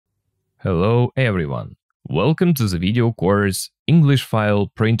Hello everyone, welcome to the video course English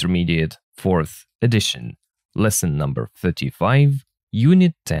File Pre-Intermediate 4th edition, lesson number 35,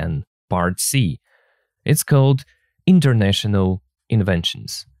 Unit 10, Part C. It's called International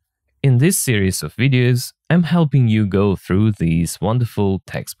Inventions. In this series of videos, I'm helping you go through this wonderful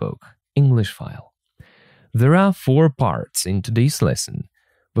textbook, English File. There are 4 parts in today's lesson.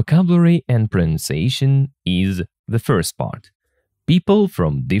 Vocabulary and pronunciation is the first part. People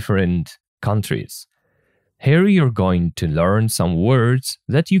from different countries. Here you're going to learn some words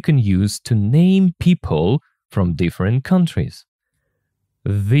that you can use to name people from different countries.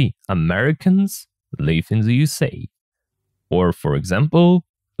 The Americans live in the USA. Or, for example,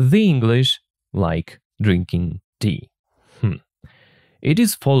 the English like drinking tea. It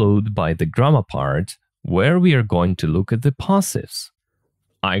is followed by the grammar part, where we are going to look at the passives.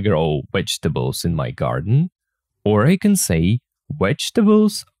 I grow vegetables in my garden, or I can say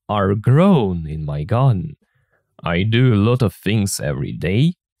vegetables are grown in my garden. I do a lot of things every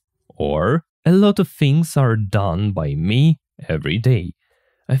day, or a lot of things are done by me every day.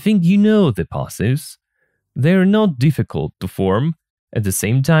 I think you know the passives. They're not difficult to form, at the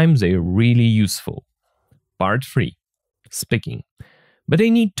same time they're really useful. Part 3. Speaking. But I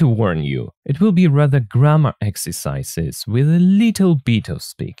need to warn you, it will be rather grammar exercises with a little bit of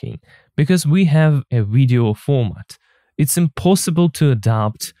speaking, because we have a video format. It's impossible to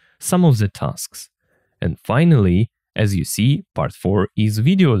adapt some of the tasks. And finally, as you see, part 4 is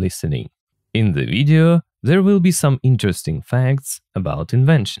video listening. In the video, there will be some interesting facts about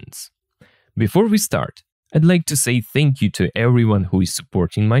inventions. Before we start, I'd like to say thank you to everyone who is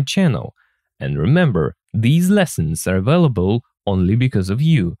supporting my channel. And remember, these lessons are available only because of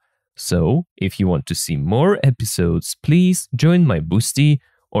you. So, if you want to see more episodes, please join my Boosty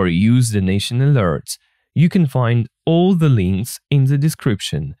or use the Nation Alerts. You can find all the links in the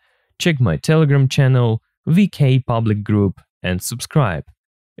description. Check my Telegram channel, VK public group, and subscribe.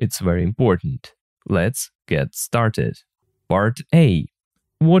 It's very important. Let's get started. Part A.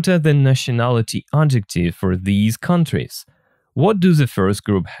 What are the nationality adjectives for these countries? What do the first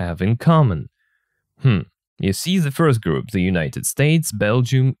group have in common? You see the first group, the United States,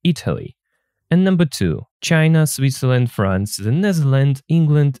 Belgium, Italy. And number 2, China, Switzerland, France, the Netherlands,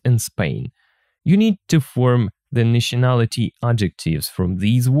 England, and Spain. You need to form the nationality adjectives from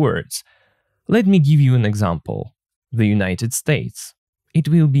these words. Let me give you an example. The United States. It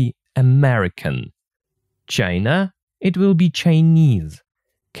will be American. China. It will be Chinese.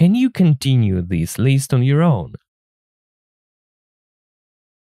 Can you continue this list on your own?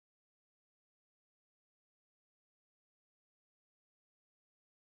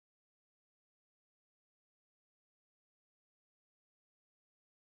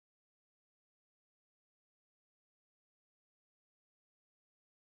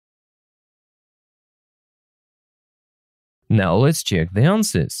 Now let's check the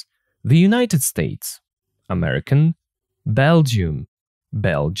answers. The United States, American, Belgium,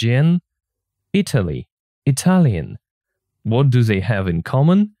 Belgian, Italy, Italian. What do they have in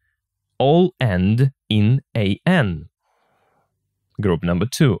common? All end in AN. Group number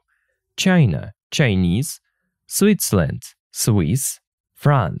 2, China, Chinese, Switzerland, Swiss,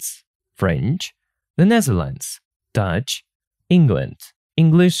 France, French, the Netherlands, Dutch, England,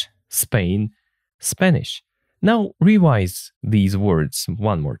 English, Spain, Spanish. Now revise these words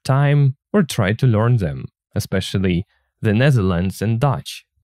one more time or try to learn them, especially the Netherlands and Dutch.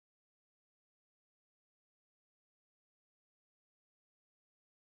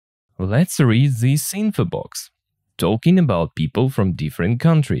 Let's read this info box. Talking about people from different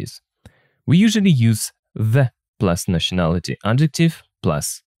countries. We usually use the plus nationality adjective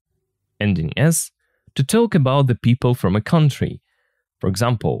plus ending s to talk about the people from a country. For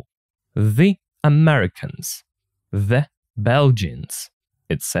example, the Americans, the Belgians,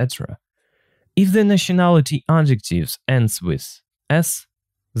 etc. If the nationality adjectives ends with s,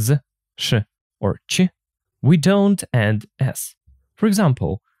 z, sh, or ch, we don't add s. For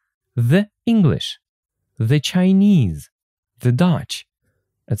example, the English, the Chinese, the Dutch,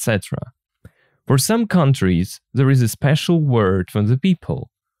 etc. For some countries, there is a special word for the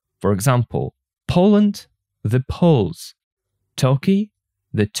people. For example, Poland, the Poles, Turkey,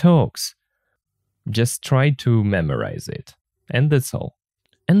 the Turks. Just try to memorize it. And that's all.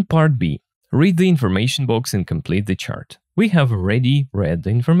 And part B. Read the information box and complete the chart. We have already read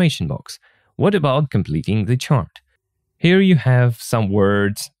the information box. What about completing the chart? Here you have some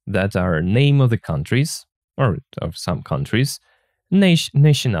words that are name of the countries, or of some countries,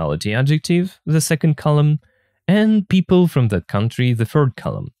 nationality adjective, the second column, and people from that country, the third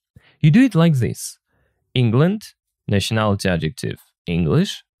column. You do it like this. England, nationality adjective,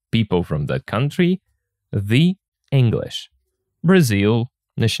 English, people from that country, the English. Brazil,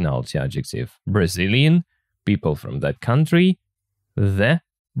 nationality adjective, Brazilian, people from that country, the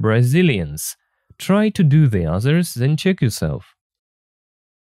Brazilians. Try to do the others, then check yourself.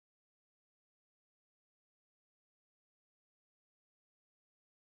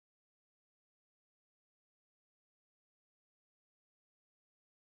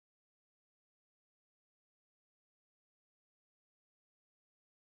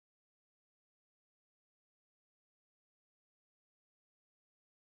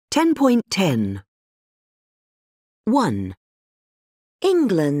 Ten point 10. 1.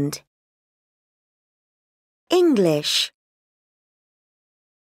 England, English,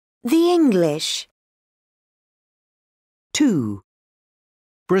 the English. 2.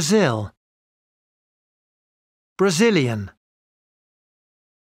 Brazil, Brazilian,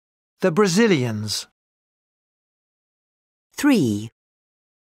 the Brazilians. 3.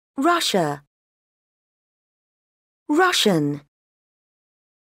 Russia, Russian,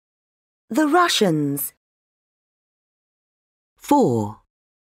 the Russians. 4.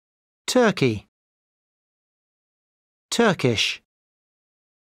 Turkey, Turkish,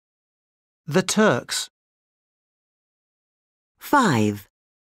 the Turks. 5.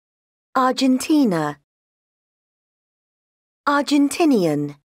 Argentina,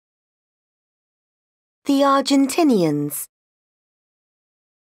 Argentinian, the Argentinians.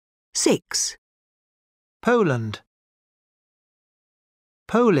 6. Poland,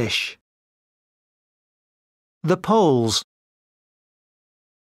 Polish, the Poles.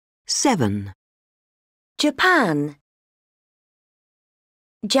 7. Japan,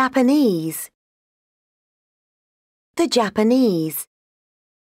 Japanese, the Japanese.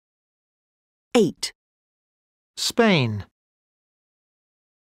 8. Spain,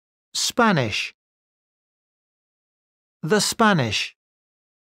 Spanish, the Spanish.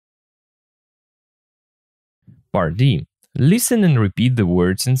 Part D. Listen and repeat the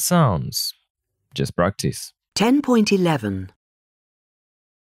words and sounds. Just practice. 10.11.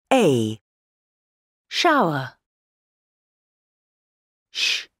 A. Shower.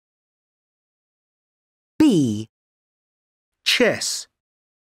 Sh, B. chess,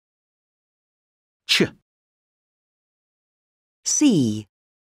 ch, C.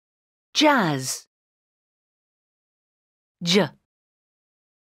 Jazz. J.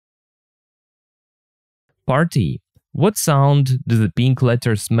 Part E. What sound do the pink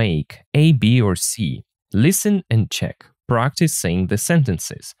letters make, A, B, or C? Listen and check. Practice saying the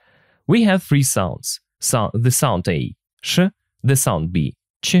sentences. We have three sounds. The sound A, sh, the sound B,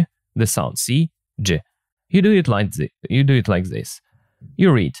 ch, the sound C, j. You do it like this.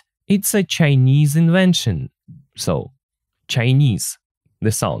 You read, it's a Chinese invention. So, Chinese,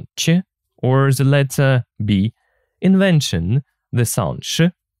 the sound ch, or the letter B. Invention, the sound sh,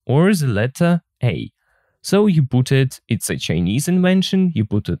 or the letter A. So you put it's a Chinese invention, you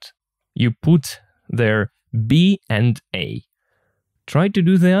put there B and A. Try to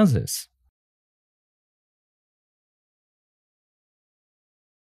do the others.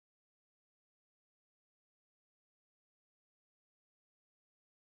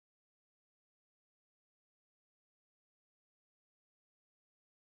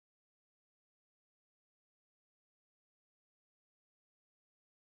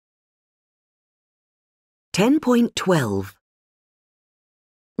 Ten point 12.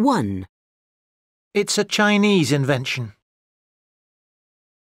 1. it's a Chinese invention.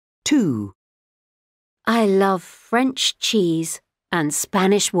 2. I love French cheese and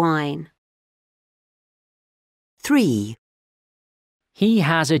Spanish wine. 3. He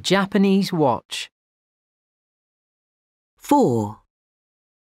has a Japanese watch. 4.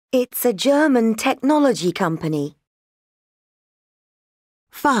 It's a German technology company.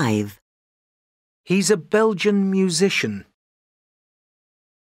 5. He's a Belgian musician.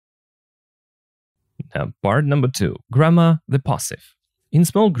 Now, part number 2. Grammar, the passive. In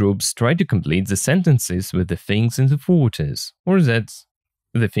small groups, try to complete the sentences with the things in the footers, or that's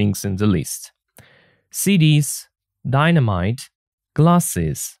the things in the list. CDs, dynamite,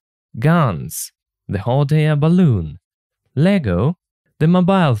 glasses, guns, the hot air balloon, Lego, the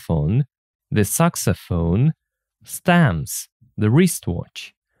mobile phone, the saxophone, stamps, the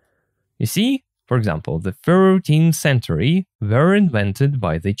wristwatch. You see, for example, the 13th century were invented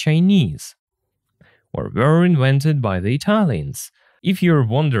by the Chinese, or were invented by the Italians. If you're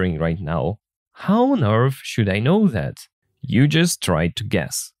wondering right now, how on earth should I know that? You just try to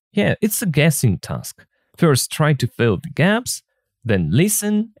guess. Yeah, it's a guessing task. First try to fill the gaps, then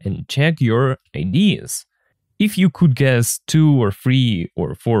listen and check your ideas. If you could guess 2 or 3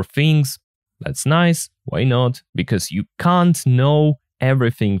 or 4 things, that's nice. Why not? Because you can't know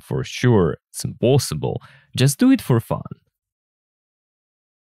everything for sure. It's impossible. Just do it for fun.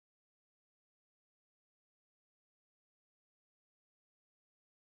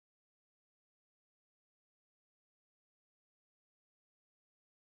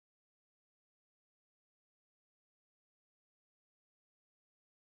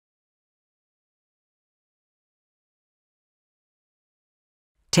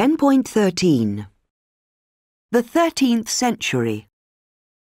 Ten point 13. The 13th century.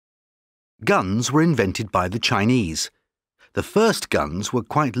 Guns were invented by the Chinese. The first guns were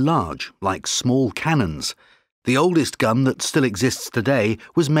quite large, like small cannons. The oldest gun that still exists today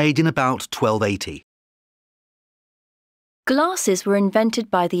was made in about 1280. Glasses were invented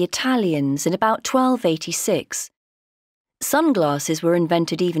by the Italians in about 1286. Sunglasses were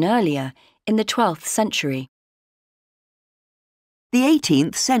invented even earlier, in the 12th century. The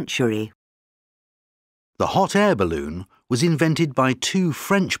 18th century. The hot air balloon was invented by two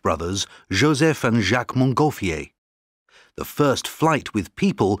French brothers, Joseph and Jacques Montgolfier. The first flight with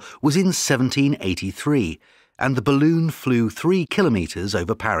people was in 1783, and the balloon flew 3 kilometres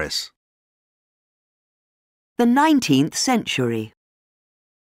over Paris. The 19th century.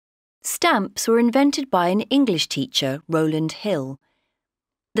 Stamps were invented by an English teacher, Rowland Hill.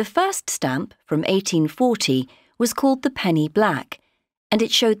 The first stamp, from 1840, was called the penny black, and it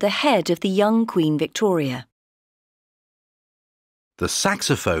showed the head of the young Queen Victoria. The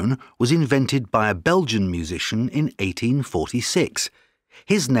saxophone was invented by a Belgian musician in 1846.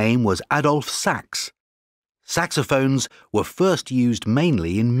 His name was Adolphe Sax. Saxophones were first used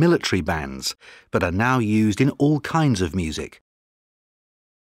mainly in military bands, but are now used in all kinds of music.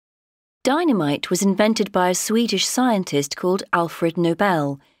 Dynamite was invented by a Swedish scientist called Alfred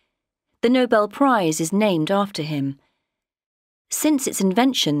Nobel. The Nobel Prize is named after him. Since its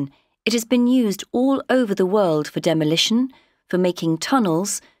invention, it has been used all over the world for demolition, for making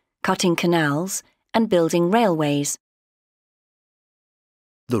tunnels, cutting canals, and building railways.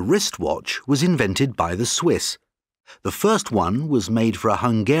 The wristwatch was invented by the Swiss. The first one was made for a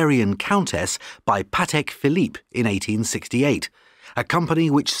Hungarian countess by Patek Philippe in 1868, a company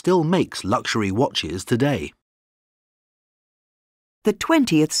which still makes luxury watches today. The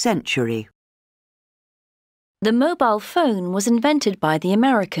 20th century. The mobile phone was invented by the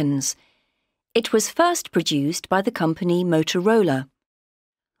Americans. It was first produced by the company Motorola.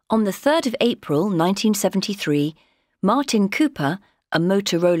 On the 3rd of April 1973, Martin Cooper, a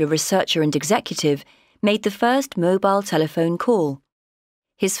Motorola researcher and executive, made the first mobile telephone call.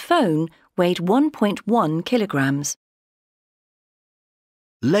 His phone weighed 1.1 kilograms.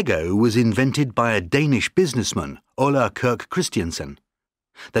 Lego was invented by a Danish businessman, Ola Kirk Christiansen.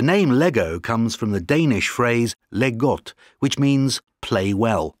 The name Lego comes from the Danish phrase "leg godt," which means play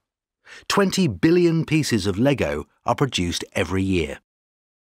well. 20 billion pieces of Lego are produced every year.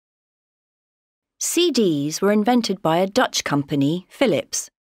 CDs were invented by a Dutch company, Philips.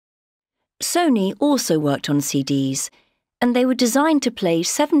 Sony also worked on CDs, and they were designed to play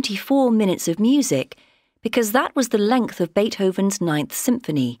 74 minutes of music because that was the length of Beethoven's Ninth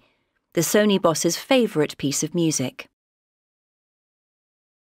Symphony, the Sony boss's favourite piece of music.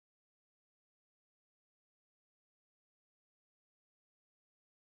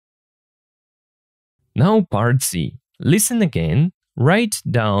 Now part C. Listen again. Write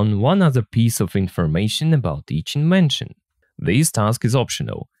down one other piece of information about each invention. This task is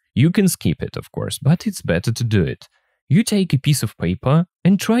optional. You can skip it, of course, but it's better to do it. You take a piece of paper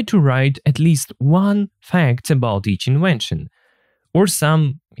and try to write at least one fact about each invention, or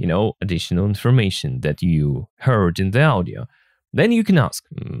some, additional information that you heard in the audio. Then you can ask,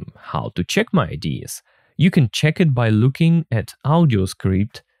 how to check my ideas? You can check it by looking at audio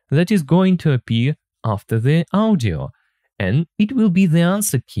script that is going to appear after the audio, and it will be the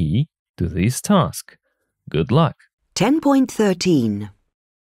answer key to this task. Good luck! 10.13.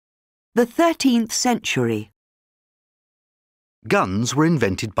 The 13th century. Guns were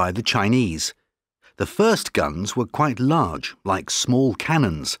invented by the Chinese. The first guns were quite large, like small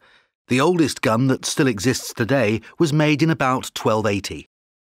cannons. The oldest gun that still exists today was made in about 1280.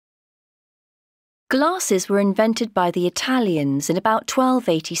 Glasses were invented by the Italians in about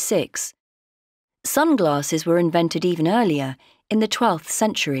 1286. Sunglasses were invented even earlier, in the 12th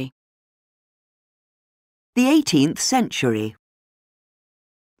century. The 18th century.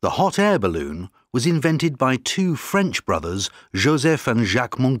 The hot air balloon was invented by two French brothers, Joseph and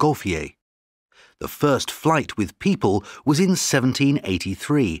Jacques Montgolfier. The first flight with people was in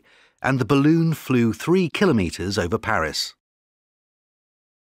 1783, and the balloon flew 3 kilometres over Paris.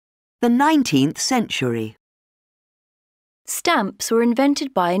 The 19th century. Stamps were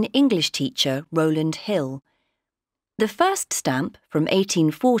invented by an English teacher, Rowland Hill. The first stamp, from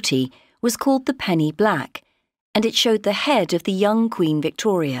 1840, was called the penny black, and it showed the head of the young Queen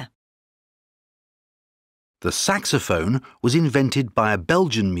Victoria. The saxophone was invented by a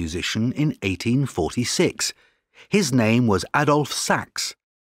Belgian musician in 1846. His name was Adolphe Sax.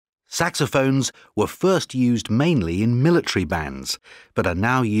 Saxophones were first used mainly in military bands, but are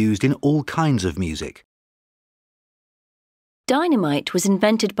now used in all kinds of music. Dynamite was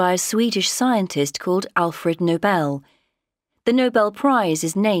invented by a Swedish scientist called Alfred Nobel. The Nobel Prize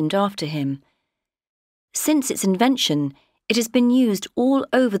is named after him. Since its invention, it has been used all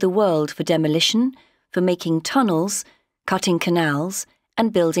over the world for demolition, for making tunnels, cutting canals,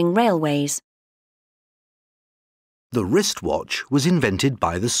 and building railways. The wristwatch was invented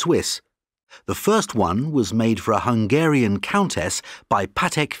by the Swiss. The first one was made for a Hungarian countess by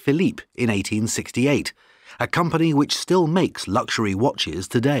Patek Philippe in 1868, a company which still makes luxury watches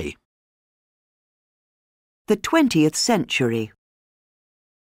today. The 20th century.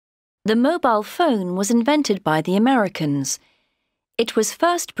 The mobile phone was invented by the Americans. It was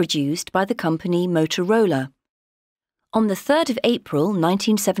first produced by the company Motorola. On the 3rd of April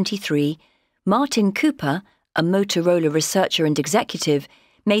 1973, Martin Cooper, a Motorola researcher and executive,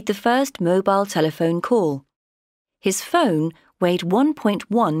 made the first mobile telephone call. His phone weighed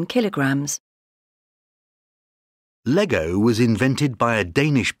 1.1 kilograms. Lego was invented by a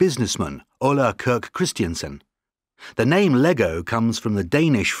Danish businessman, Ola Kirk Christiansen. The name Lego comes from the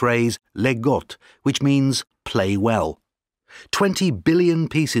Danish phrase "leg godt," which means play well. 20 billion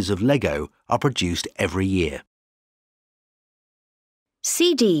pieces of Lego are produced every year.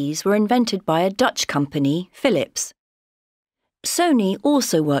 CDs were invented by a Dutch company, Philips. Sony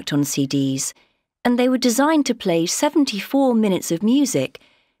also worked on CDs, and they were designed to play 74 minutes of music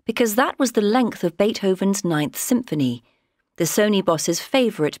because that was the length of Beethoven's Ninth Symphony, the Sony boss's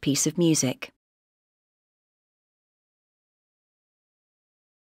favourite piece of music.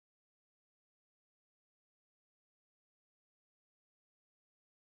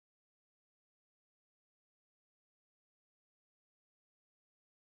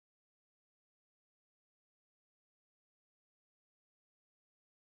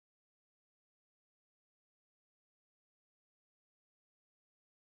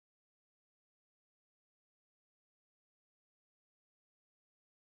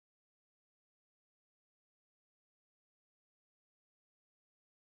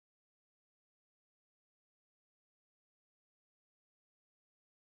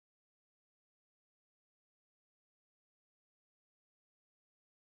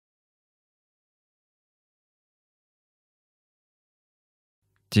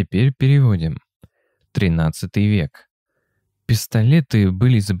 Теперь переводим. 13 век. Пистолеты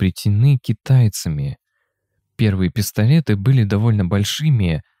были изобретены китайцами. Первые пистолеты были довольно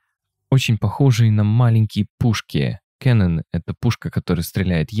большими, очень похожие на маленькие пушки. Cannon — это пушка, которая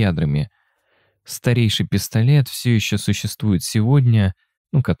стреляет ядрами. Старейший пистолет все еще существует сегодня,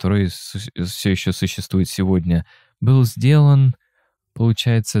 который все еще существует сегодня, был сделан,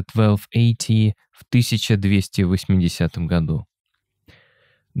 получается, 1280 в 1280 году.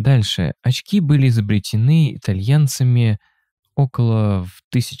 Дальше. Очки были изобретены итальянцами около в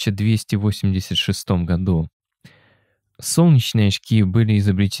 1286 году. Солнечные очки были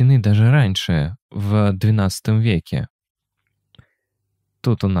изобретены даже раньше, в XII веке.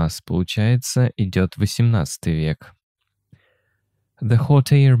 Тут у нас, получается, идет 18 век. The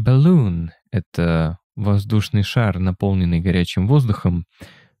hot air balloon — это воздушный шар, наполненный горячим воздухом,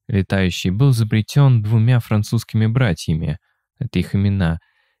 летающий, был изобретен двумя французскими братьями. Это их имена.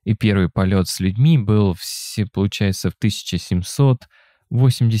 И первый полет с людьми был, получается, в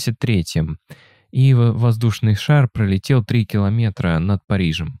 1783. И воздушный шар пролетел 3 километра над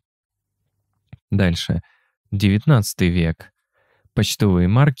Парижем. Дальше. 19 век. Почтовые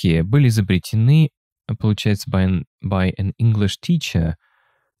марки были изобретены, получается, by an English teacher.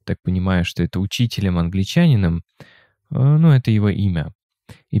 Так понимаю, что это учителем-англичанином. Это его имя.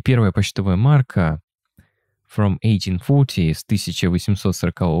 И первая почтовая марка from 1840, с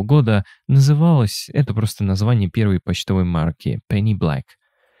 1840 года, называлась, это просто название первой почтовой марки, Penny Black.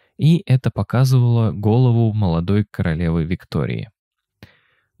 И это показывало голову молодой королевы Виктории.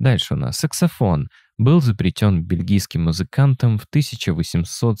 Дальше у нас саксофон был изобретен бельгийским музыкантом в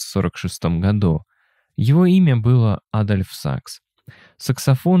 1846 году. Его имя было Адольф Сакс.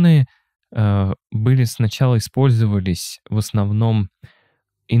 Саксофоны сначала использовались в основном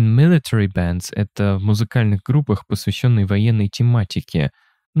in military bands, это в музыкальных группах, посвященные военной тематике,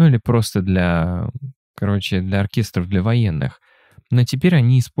 или просто для оркестров для военных. Но теперь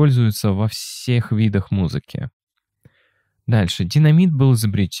они используются во всех видах музыки. Дальше. Динамит был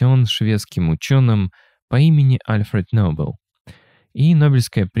изобретен шведским ученым по имени Альфред Нобел. И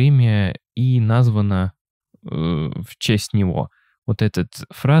Нобелевская премия и названа в честь него. Вот эта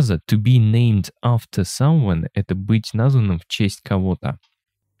фраза «to be named after someone» — это быть названным в честь кого-то.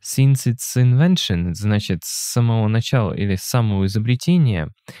 Since its invention, значит, с самого начала или с самого изобретения,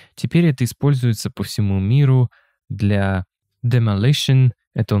 теперь это используется по всему миру для demolition,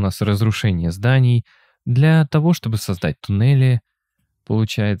 это у нас разрушение зданий, для того, чтобы создать туннели,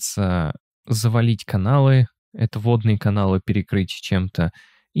 получается, завалить каналы, это водные каналы перекрыть чем-то,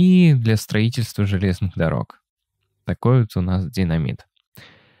 и для строительства железных дорог. Такой вот у нас динамит.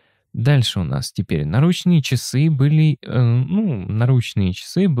 Дальше у нас теперь наручные часы были, наручные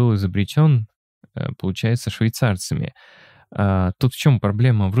часы был изобретен, получается, швейцарцами. Тут в чем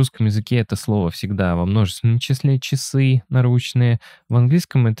проблема? В русском языке это слово всегда во множественном числе часы наручные. В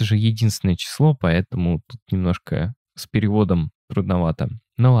английском это же единственное число, поэтому тут немножко с переводом трудновато.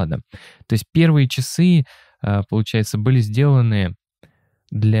 Ну ладно. То есть первые часы, получается, были сделаны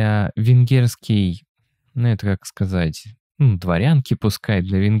для венгерской, это как сказать, дворянки, пускай,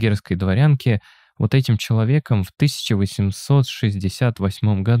 для венгерской дворянки, вот этим человеком в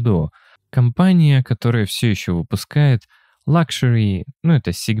 1868 году. Компания, которая все еще выпускает luxury,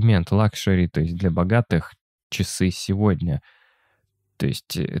 это сегмент luxury, то есть для богатых часы сегодня. То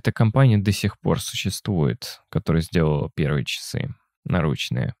есть эта компания до сих пор существует, которая сделала первые часы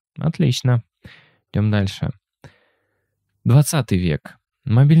наручные. Отлично. Идем дальше. 20 век.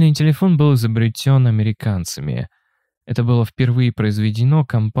 Мобильный телефон был изобретен американцами. Это было впервые произведено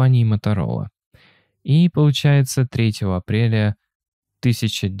компанией Motorola. И, получается, 3 апреля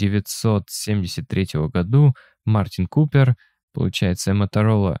 1973 году Мартин Купер, получается,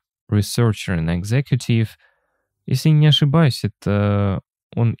 Motorola Researcher and Executive, если не ошибаюсь, это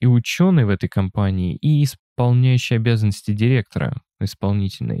он и ученый в этой компании, и исполняющий обязанности директора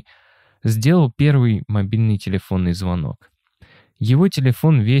исполнительной, сделал первый мобильный телефонный звонок. Его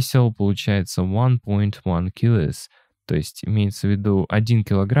телефон весил, получается, 1.1 kilos, то есть имеется в виду 1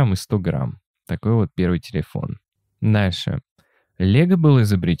 килограмм и 100 грамм. Такой вот первый телефон. Дальше. Лего было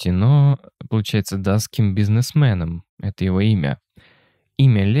изобретено, получается, датским бизнесменом. Это его имя.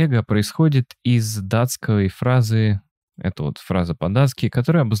 Имя Лего происходит из датской фразы, это вот фраза по-датски,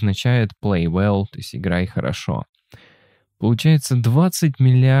 которая обозначает play well, то есть играй хорошо. Получается, 20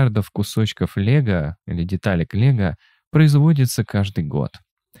 миллиардов кусочков Лего или деталек Лего производится каждый год.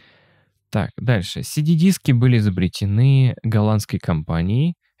 Так, дальше. CD-диски были изобретены голландской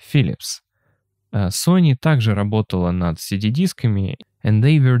компанией Philips. Sony также работала над CD-дисками, and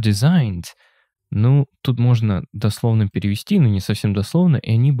they were designed. Тут можно дословно перевести, но не совсем дословно,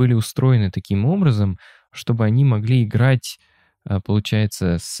 и они были устроены таким образом, чтобы они могли играть,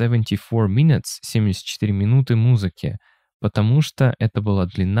 получается, 74 minutes, 74 минуты музыки, потому что это была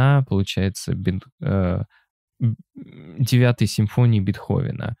длина, получается, 9-й симфонии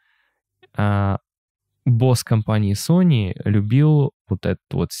Бетховена. Босс компании Sony любил вот эту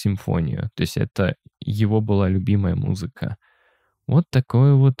вот симфонию. То есть это его была любимая музыка. Вот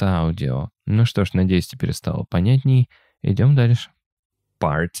такое вот аудио. Ну что ж, надеюсь, теперь стало понятней. Идем дальше.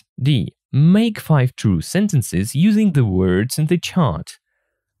 Part D. Make 5 true sentences using the words in the chart.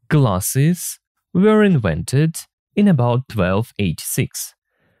 Glasses were invented in about 1286.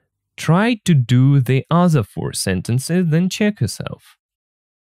 Try to do the other 4 sentences, then check yourself.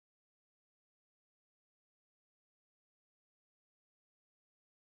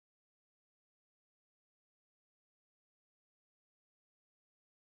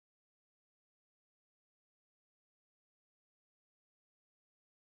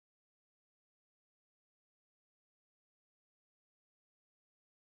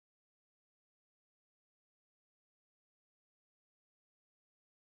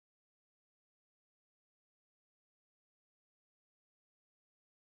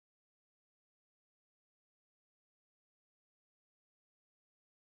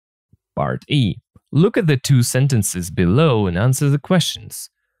 Part E. Look at the 2 sentences below and answer the questions.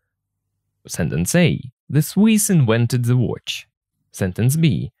 Sentence A. The Swiss invented the watch. Sentence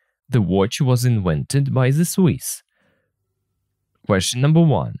B. The watch was invented by the Swiss. Question number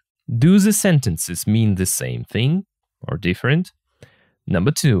 1. Do the sentences mean the same thing or different?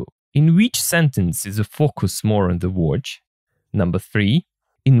 Number 2. In which sentence is the focus more on the watch? Number 3.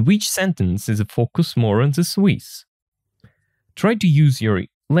 In which sentence is the focus more on the Swiss? Try to use your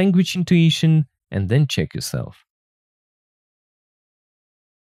language intuition and then check yourself.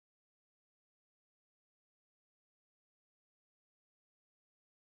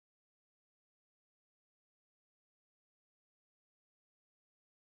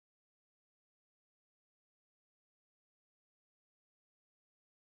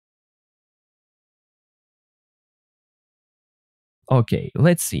 Okay,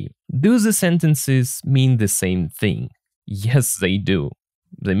 let's see. Do the sentences mean the same thing? Yes, they do.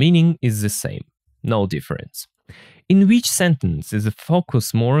 The meaning is the same. No difference. In which sentence is the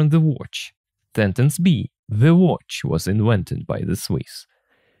focus more on the watch? Sentence B. The watch was invented by the Swiss.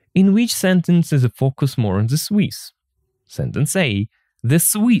 In which sentence is the focus more on the Swiss? Sentence A. The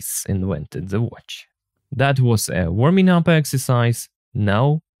Swiss invented the watch. That was a warming up exercise.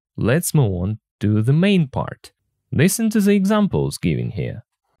 Now, let's move on to the main part. Listen to the examples given here.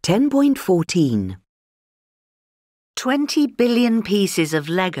 10.14. 20 billion pieces of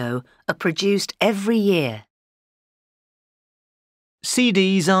Lego are produced every year.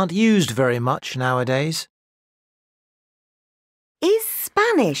 CDs aren't used very much nowadays. Is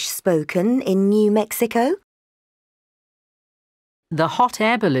Spanish spoken in New Mexico? The hot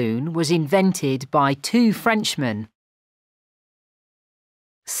air balloon was invented by 2 Frenchmen.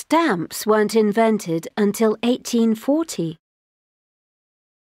 Stamps weren't invented until 1840.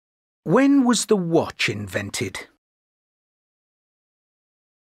 When was the watch invented?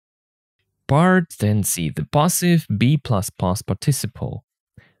 Part 10c. The passive be plus past participle.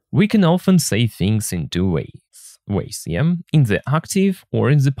 We can often say things in two ways, yeah? In the active or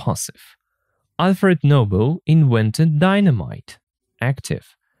in the passive. Alfred Nobel invented dynamite.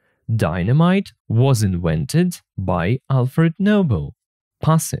 Active. Dynamite was invented by Alfred Nobel.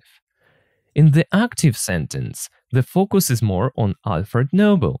 Passive. In the active sentence, the focus is more on Alfred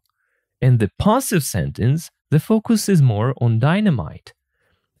Nobel. In the passive sentence, the focus is more on dynamite.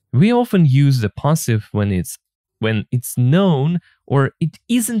 We often use the passive when it's known or it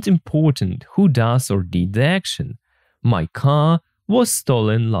isn't important who does or did the action. My car was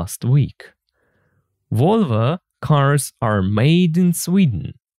stolen last week. Volvo cars are made in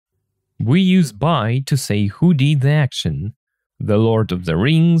Sweden. We use by to say who did the action. The Lord of the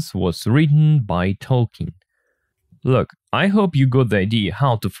Rings was written by Tolkien. Look, I hope you got the idea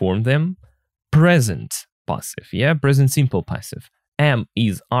how to form them. Present passive, yeah, present simple passive. Am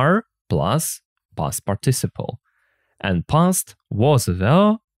is are plus past participle. And past was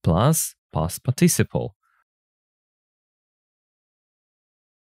the plus past participle.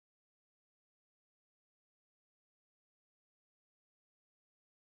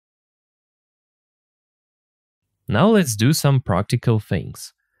 Now let's do some practical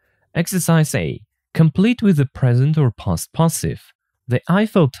things. Exercise A. Complete with the present or past passive. The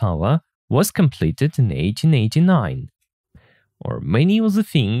Eiffel Tower was completed in 1889. Or many of the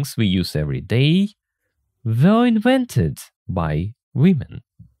things we use every day were invented by women.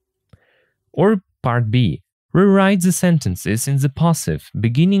 Or part B. Rewrite the sentences in the passive,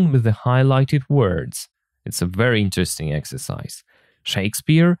 beginning with the highlighted words. It's a very interesting exercise.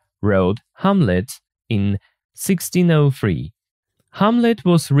 Shakespeare wrote Hamlet in 1603. Hamlet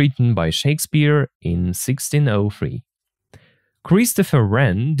was written by Shakespeare in 1603. Christopher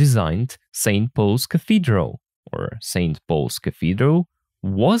Wren designed St. Paul's Cathedral, or St. Paul's Cathedral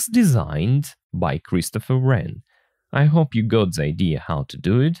was designed by Christopher Wren. I hope you got the idea how to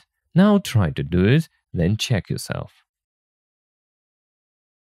do it. Now try to do it, then check yourself.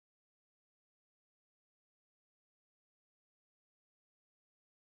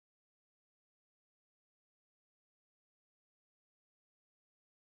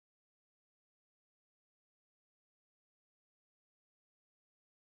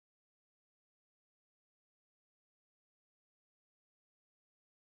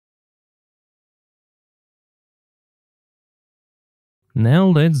 Now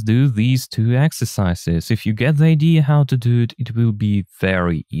let's do these two exercises. If you get the idea how to do it, it will be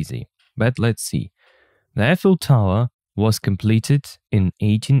very easy. But let's see. The Eiffel Tower was completed in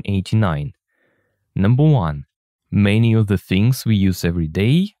 1889. Number 1. Many of the things we use every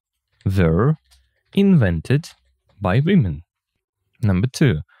day were invented by women. Number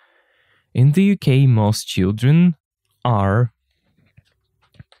 2. In the UK, most children are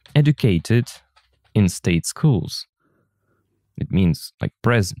educated in state schools. It means like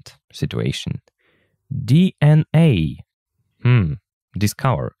present situation. DNA.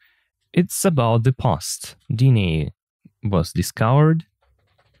 Discover. It's about the past. DNA was discovered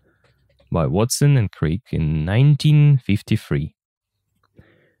by Watson and Crick in 1953.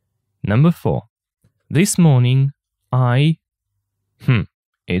 Number 4. This morning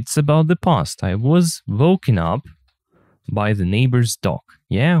it's about the past. I was woken up by the neighbor's dog.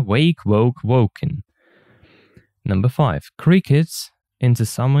 Yeah, wake, woke, woken. Number 5. Cricket in the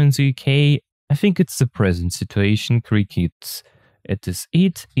summer in the UK. I think it's the present situation. Cricket, it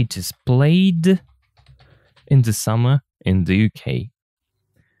is played in the summer in the UK.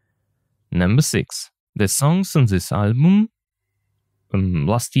 Number 6. The songs on this album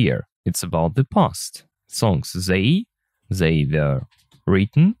last year. It's about the past. Songs they they were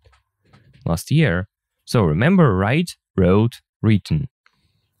written last year. So remember, write, wrote, written.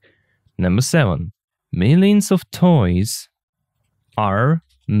 Number 7. Millions of toys are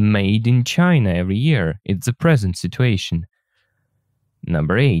made in China every year. It's the present situation.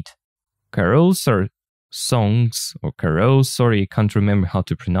 Number 8. Carols are songs, or carols, sorry, I can't remember how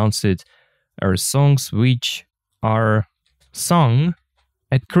to pronounce it, are songs which are sung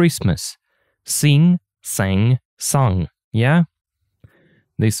at Christmas. Sing, sang, sung. Yeah?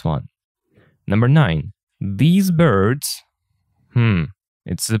 This one. Number 9. These birds,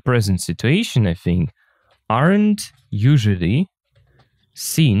 it's the present situation, I think, aren't usually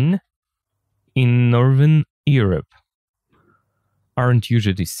seen in Northern Europe. Aren't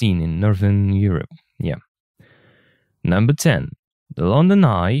usually seen in Northern Europe. Yeah. Number 10. The London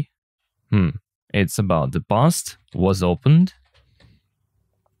Eye, it's about the past, was opened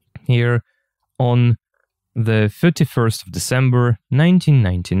here on the 31st of December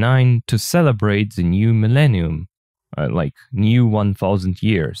 1999 to celebrate the new millennium, like new 1000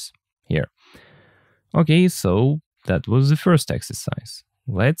 years here. Okay, so that was the first exercise.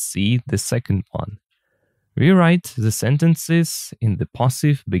 Let's see the second one. Rewrite the sentences in the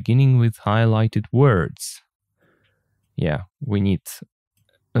passive beginning with highlighted words. Yeah, we need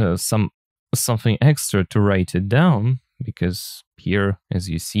something extra to write it down, because here, as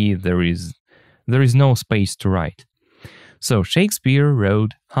you see, there is no space to write. So Shakespeare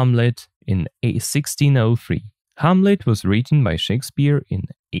wrote Hamlet in 1603. Hamlet was written by Shakespeare in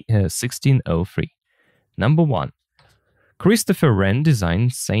 1603. Number 1. Christopher Wren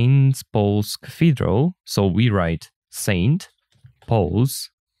designed St. Paul's Cathedral, so we write St.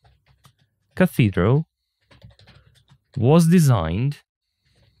 Paul's Cathedral was designed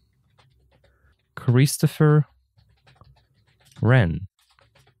Christopher Wren.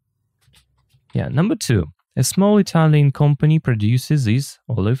 Yeah, number 2. A small Italian company produces this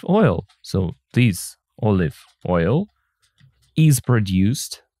olive oil. So this olive oil is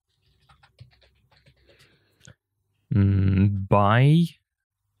produced by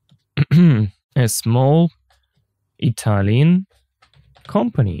a small Italian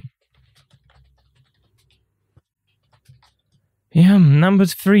company. Yeah, number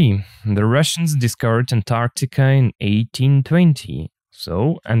 3. The Russians discovered Antarctica in 1820.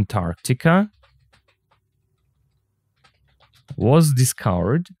 So Antarctica was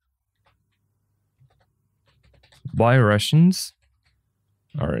discovered by Russians,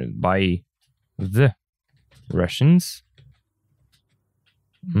 or by the Russians,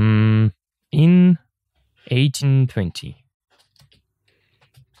 in 1820.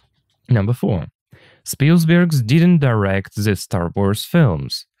 Number 4. Spielberg didn't direct the Star Wars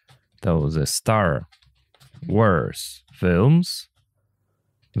films, though the Star Wars films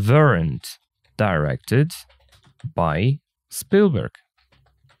weren't directed by Spielberg.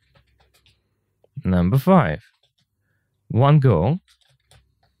 Number 5. Van Gogh.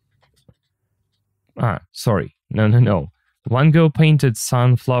 Van Gogh painted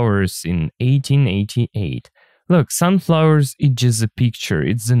sunflowers in 1888. Look, sunflowers is just a picture.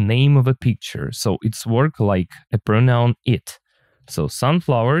 It's the name of a picture. So it's work like a pronoun it. So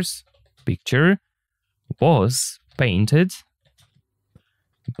sunflowers picture was painted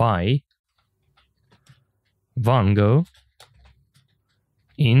by Van Gogh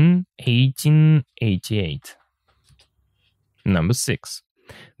in 1888. Number 6.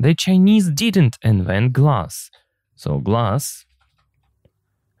 The Chinese didn't invent glass. So glass,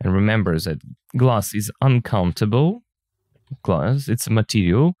 and remember that glass is uncountable. Glass, it's a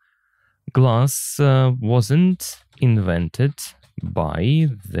material. Glass wasn't invented by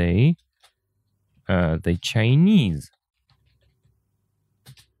the Chinese.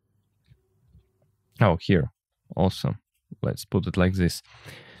 Oh, here also. Let's put it like this.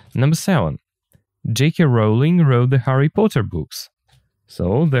 Number 7. J.K. Rowling wrote the Harry Potter books.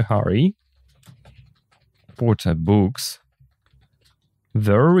 So the Harry Potter books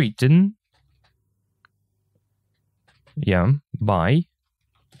were written, by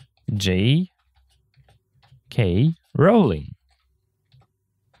J.K. Rowling.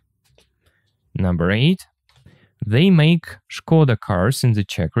 Number 8. They make Škoda cars in the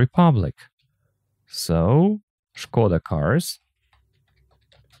Czech Republic. So Škoda cars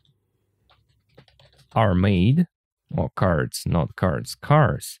are made, or cars, not cards,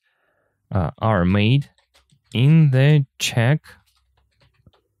 cars are made in the Czech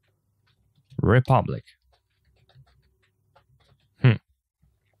Republic.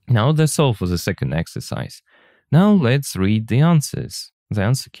 Now that's all for the second exercise. Now let's read the answers, the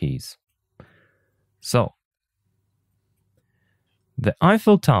answer keys. So, the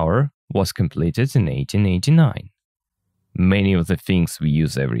Eiffel Tower was completed in 1889. Many of the things we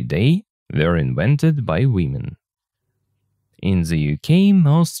use every day were invented by women. In the UK,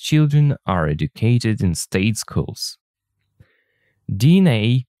 most children are educated in state schools.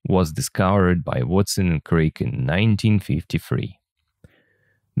 DNA was discovered by Watson and Crick in 1953.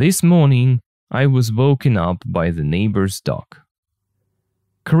 This morning, I was woken up by the neighbor's dog.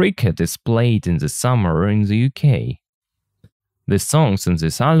 Cricket is played in the summer in the UK. The songs on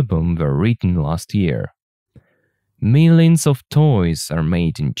this album were written last year. Millions of toys are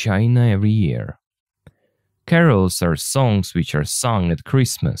made in China every year. Carols are songs which are sung at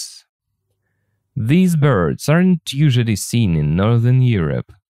Christmas. These birds aren't usually seen in Northern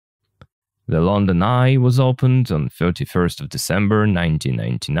Europe. The London Eye was opened on 31st of December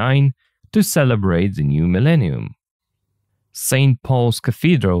 1999 to celebrate the new millennium. St. Paul's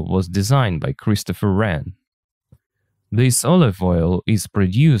Cathedral was designed by Christopher Wren. This olive oil is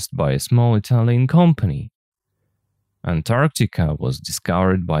produced by a small Italian company. Antarctica was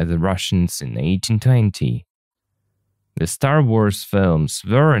discovered by the Russians in 1820. The Star Wars films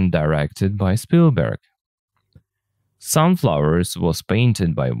weren't directed by Spielberg. Sunflowers was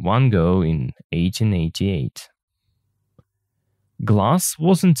painted by Van Gogh in 1888. Glass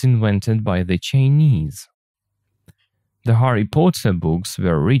wasn't invented by the Chinese. The Harry Potter books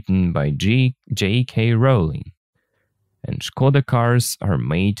were written by J.K. Rowling. And Skoda cars are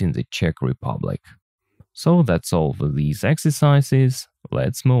made in the Czech Republic. So that's all for these exercises.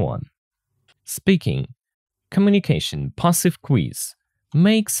 Let's move on. Speaking. Communication, passive quiz.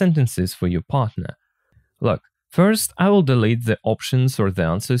 Make sentences for your partner. Look, first I will delete the options or the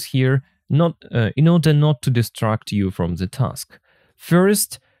answers here in order not to distract you from the task.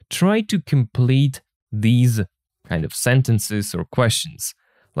 First, try to complete these kind of sentences or questions.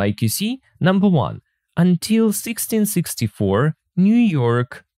 Like you see, number 1. Until 1664, New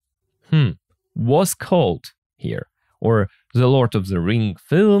York was called here. Or the Lord of the Ring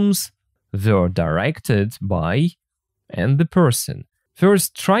films were directed by and the person.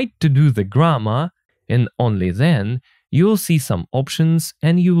 First, try to do the grammar, and only then you'll see some options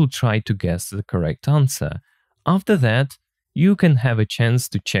and you will try to guess the correct answer. After that, you can have a chance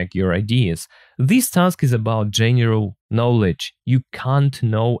to check your ideas. This task is about general knowledge. You can't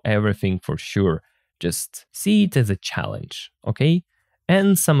know everything for sure. Just see it as a challenge, okay?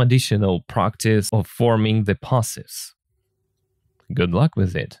 And some additional practice of forming the passives. Good luck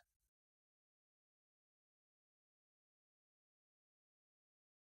with it.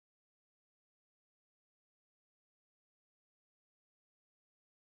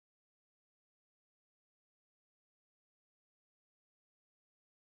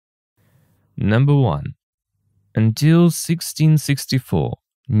 Number 1. Until 1664,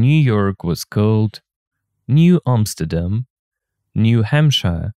 New York was called New Amsterdam, New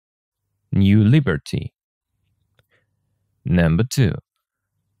Hampshire, New Liberty. Number 2.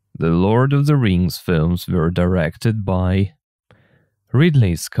 The Lord of the Rings films were directed by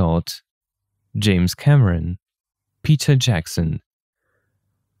Ridley Scott, James Cameron, Peter Jackson.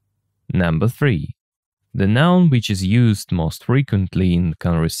 Number 3. The noun which is used most frequently in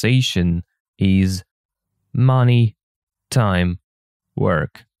conversation is money, time,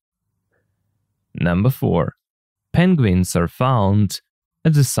 work. Number 4. Penguins are found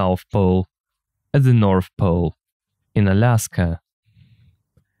at the South Pole, at the North Pole, in Alaska.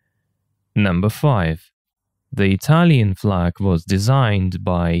 Number 5. The Italian flag was designed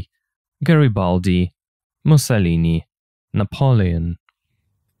by Garibaldi, Mussolini, Napoleon.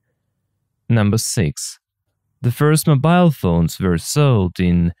 Number 6. The first mobile phones were sold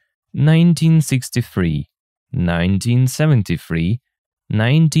in 1963, 1973,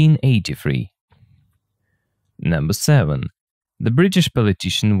 1983. Number 7. The British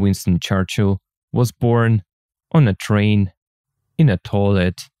politician Winston Churchill was born on a train, in a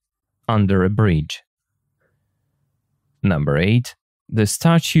toilet, under a bridge. Number 8. The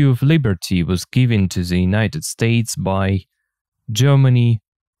Statue of Liberty was given to the United States by Germany,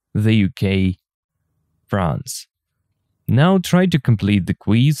 the UK, France. Now try to complete the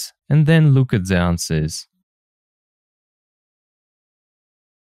quiz and then look at the answers.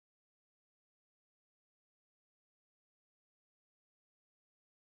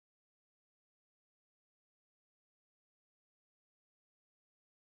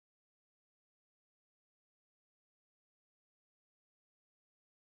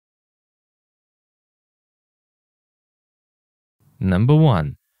 Number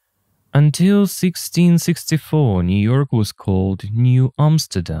 1. Until 1664, New York was called New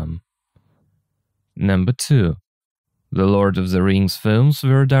Amsterdam. Number 2. The Lord of the Rings films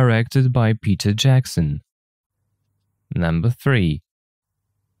were directed by Peter Jackson. Number 3.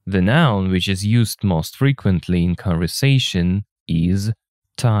 The noun which is used most frequently in conversation is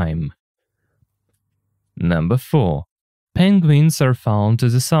time. Number 4. Penguins are found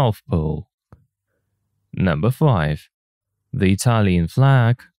at the South Pole. Number 5. The Italian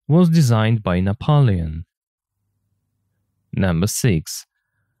flag was designed by Napoleon. Number 6.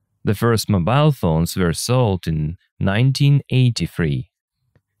 The first mobile phones were sold in 1983.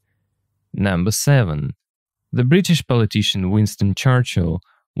 Number 7. The British politician Winston Churchill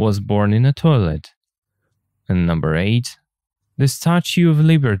was born in a toilet. And number 8. The Statue of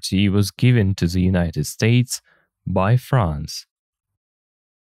Liberty was given to the United States by France.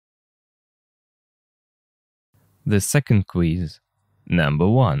 The second quiz. Number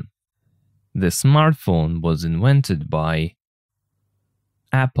 1. The smartphone was invented by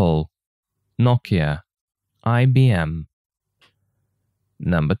Apple, Nokia, IBM.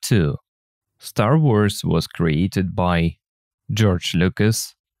 Number 2. Star Wars was created by George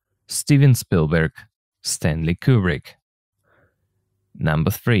Lucas, Steven Spielberg, Stanley Kubrick.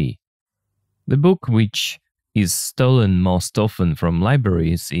 Number 3. The book which is stolen most often from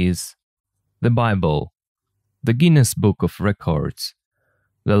libraries is the Bible, the Guinness Book of Records,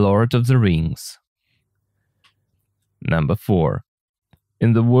 the Lord of the Rings. Number 4.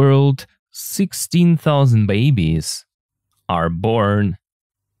 In the world, 16,000 babies are born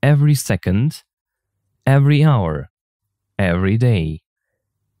every second, every hour, every day.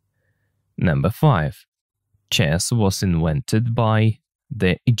 Number 5. Chess was invented by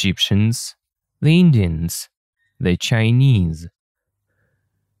the Egyptians, the Indians, the Chinese.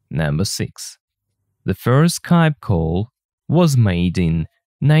 Number 6. The first Skype call was made in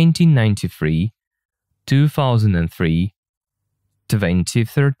 1993, 2003,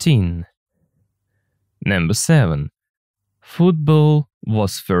 2013. Number 7. Football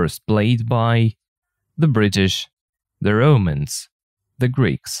was first played by the British, the Romans, the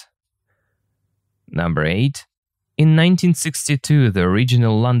Greeks. Number 8. In 1962, the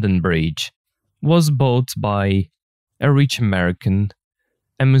original London Bridge was bought by a rich American,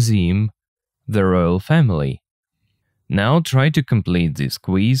 a museum, the royal family. Now try to complete this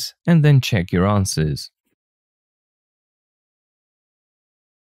quiz and then check your answers.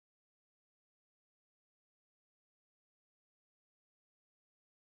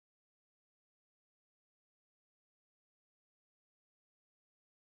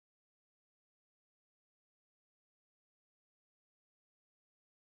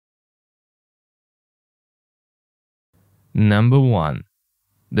 Number 1.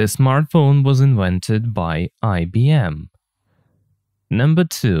 The smartphone was invented by IBM. Number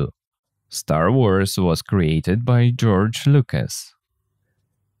 2. Star Wars was created by George Lucas.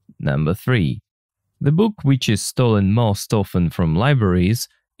 Number 3. The book which is stolen most often from libraries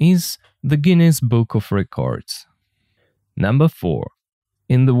is the Guinness Book of Records. Number 4.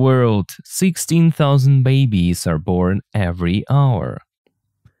 In the world, 16,000 babies are born every hour.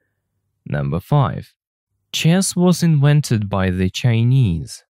 Number 5. Chess was invented by the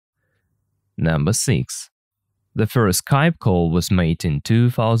Chinese. Number 6. The first Skype call was made in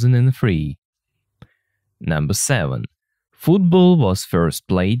 2003. Number 7. Football was first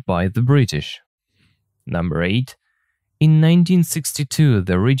played by the British. Number 8. In 1962,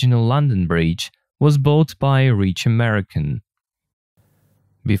 the original London Bridge was bought by a rich American.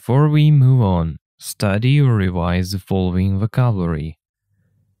 Before we move on, study or revise the following vocabulary.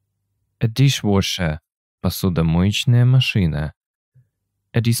 A dishwasher – посудомоечная машина.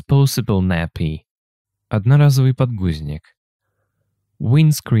 A disposable nappy – одноразовый подгузник.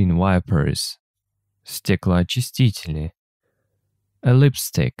 Windscreen wipers – стеклоочистители. A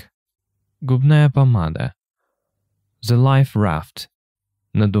lipstick – губная помада. The life raft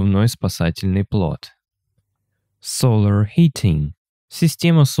 – надувной спасательный плот. Solar heating –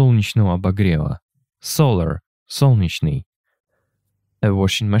 система солнечного обогрева. Solar – солнечный. A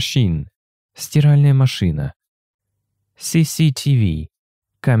washing machine – стиральная машина. CCTV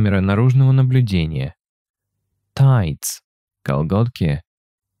 – камера наружного наблюдения. Tights – колготки.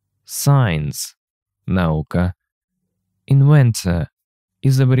 Science – наука. Inventor –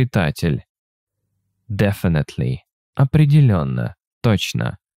 изобретатель. Definitely – определенно,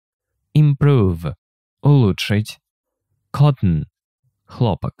 точно. Improve – улучшить. Cotton –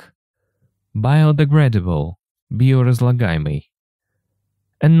 хлопок. Biodegradable – биоразлагаемый.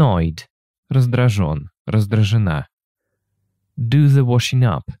 Annoyed – раздражен, раздражена. Do the washing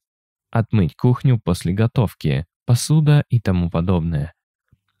up – отмыть кухню после готовки, посуда и тому подобное.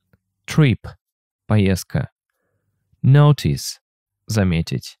 Trip – поездка. Notice –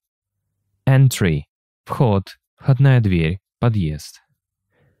 заметить. Entry – вход, входная дверь, подъезд.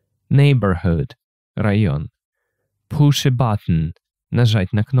 Neighborhood – район. Push a button –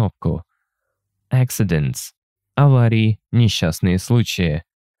 нажать на кнопку. Accidents – аварии, несчастные случаи.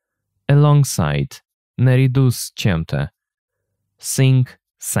 Alongside – наряду с чем-то. Sink,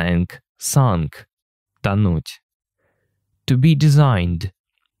 sank, sunk – тонуть. To be designed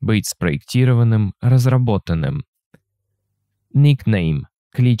 – быть спроектированным, разработанным. Nickname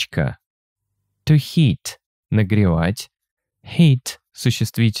 – кличка. To heat – нагревать. Heat –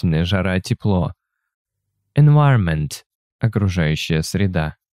 существительное, жара, тепло. Environment – окружающая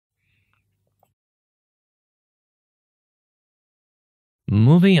среда.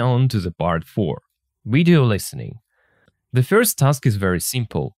 Moving on to the part 4, video listening. The first task is very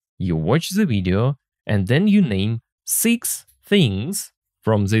simple. You watch the video and then you name 6 things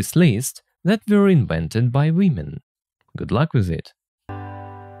from this list that were invented by women. Good luck with it.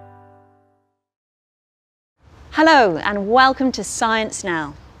 Hello and welcome to Science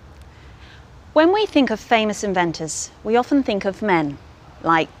Now. When we think of famous inventors, we often think of men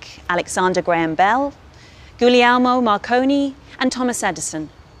like Alexander Graham Bell, Guglielmo Marconi and Thomas Edison.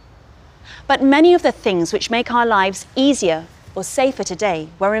 But many of the things which make our lives easier or safer today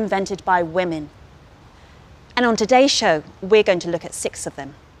were invented by women. And on today's show, we're going to look at 6 of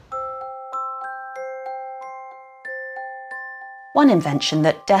them. One invention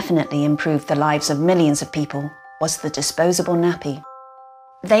that definitely improved the lives of millions of people was the disposable nappy.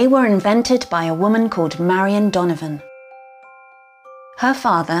 They were invented by a woman called Marion Donovan. Her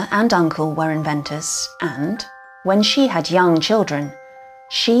father and uncle were inventors, and when she had young children,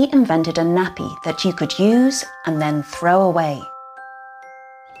 she invented a nappy that you could use and then throw away.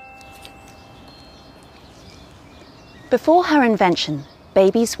 Before her invention,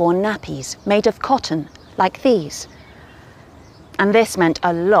 babies wore nappies made of cotton, like these. And this meant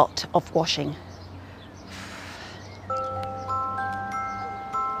a lot of washing.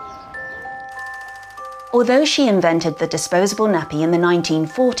 Although she invented the disposable nappy in the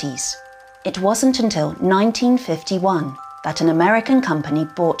 1940s, it wasn't until 1951 that an American company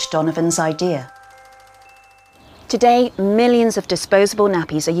bought Donovan's idea. Today, millions of disposable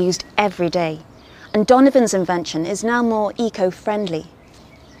nappies are used every day, and Donovan's invention is now more eco-friendly.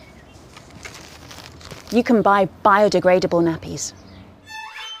 You can buy biodegradable nappies.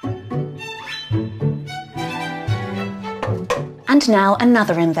 And now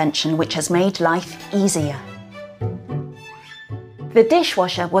another invention which has made life easier. The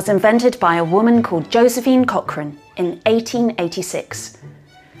dishwasher was invented by a woman called Josephine Cochrane in 1886.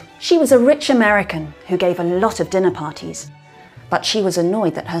 She was a rich American who gave a lot of dinner parties, but she was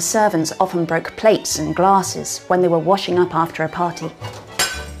annoyed that her servants often broke plates and glasses when they were washing up after a party.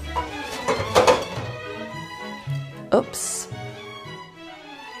 Oops.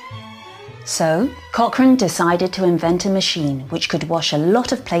 So, Cochrane decided to invent a machine which could wash a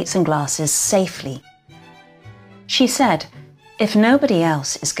lot of plates and glasses safely. She said, "If nobody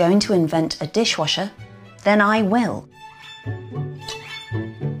else is going to invent a dishwasher, then I will."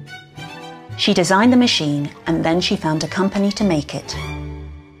 She designed the machine and then she found a company to make it.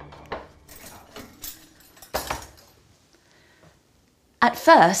 At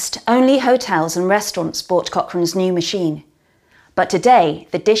first, only hotels and restaurants bought Cochrane's new machine. But today,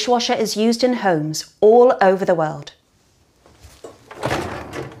 the dishwasher is used in homes all over the world.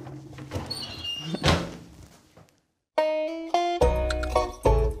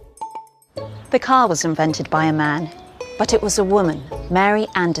 The car was invented by a man, but it was a woman, Mary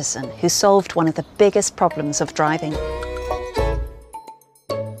Anderson, who solved one of the biggest problems of driving.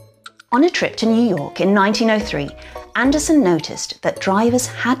 On a trip to New York in 1903, Anderson noticed that drivers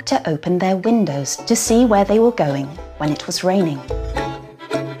had to open their windows to see where they were going when it was raining.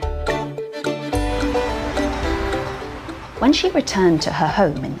 When she returned to her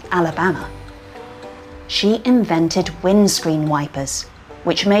home in Alabama, she invented windscreen wipers,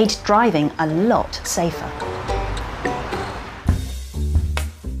 which made driving a lot safer.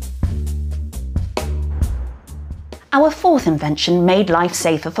 Our fourth invention made life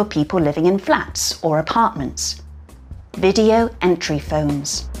safer for people living in flats or apartments: video entry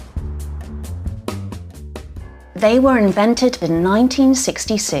phones. They were invented in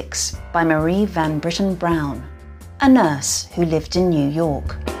 1966 by Marie Van Britten Brown, a nurse who lived in New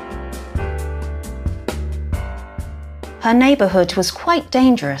York. Her neighborhood was quite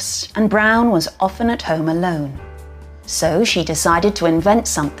dangerous and Brown was often at home alone. So she decided to invent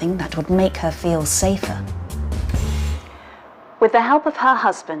something that would make her feel safer. With the help of her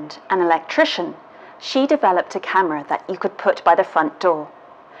husband, an electrician, she developed a camera that you could put by the front door.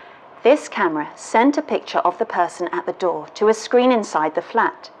 This camera sent a picture of the person at the door to a screen inside the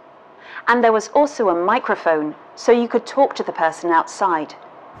flat. And there was also a microphone, so you could talk to the person outside.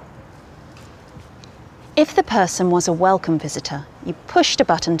 If the person was a welcome visitor, you pushed a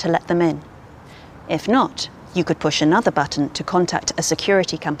button to let them in. If not, you could push another button to contact a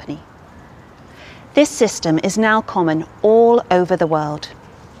security company. This system is now common all over the world.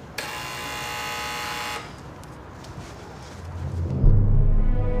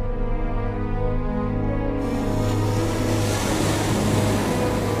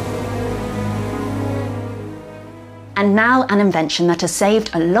 And now an invention that has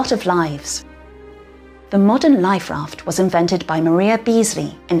saved a lot of lives. The modern life raft was invented by Maria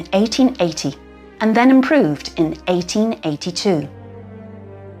Beazley in 1880 and then improved in 1882.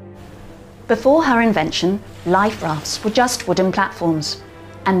 Before her invention, life rafts were just wooden platforms,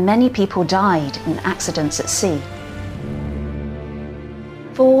 and many people died in accidents at sea.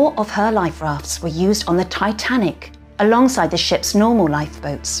 4 of her life rafts were used on the Titanic alongside the ship's normal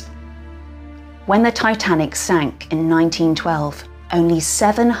lifeboats. When the Titanic sank in 1912, only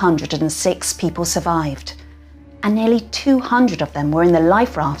 706 people survived, and nearly 200 of them were in the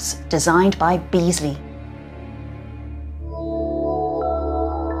life rafts designed by Beazley.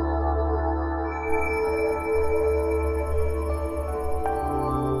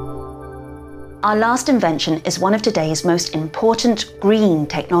 Our last invention is one of today's most important green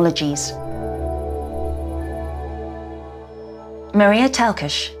technologies. Maria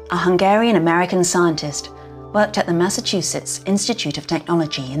Telkes, a Hungarian-American scientist, worked at the Massachusetts Institute of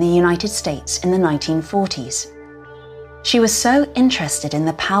Technology in the United States in the 1940s. She was so interested in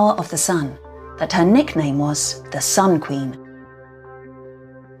the power of the sun that her nickname was the Sun Queen.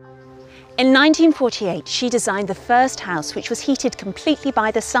 In 1948, she designed the first house which was heated completely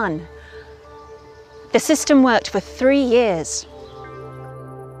by the sun. The system worked for 3 years.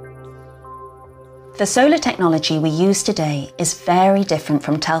 The solar technology we use today is very different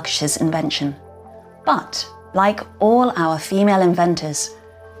from Telkes' invention. But, like all our female inventors,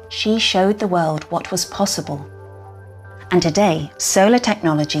 she showed the world what was possible. And today, solar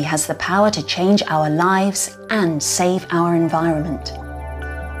technology has the power to change our lives and save our environment.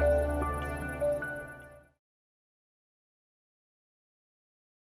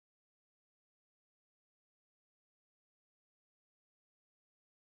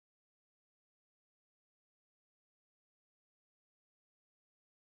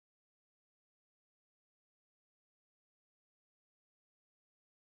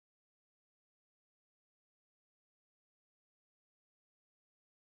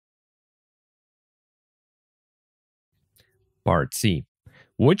 Part C.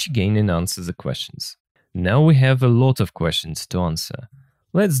 Watch again and answer the questions. Now we have a lot of questions to answer.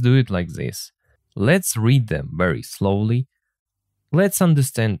 Let's do it like this. Let's read them very slowly. Let's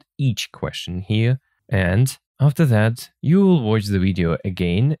understand each question here, and after that, you will watch the video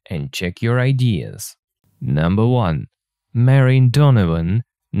again and check your ideas. Number 1. Marion Donovan,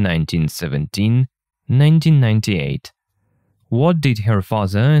 1917-1998. What did her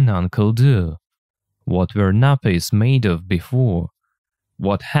father and uncle do? What were nappies made of before?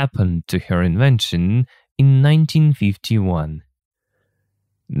 What happened to her invention in 1951?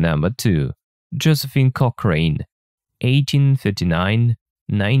 Number 2. Josephine Cochrane,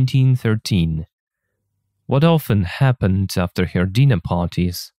 1839-1913. What often happened after her dinner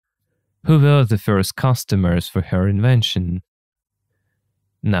parties? Who were the first customers for her invention?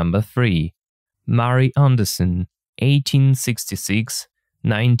 Number 3. Mary Anderson,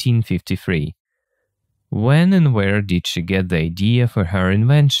 1866-1953. When and where did she get the idea for her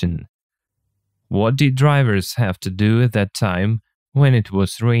invention? What did drivers have to do at that time when it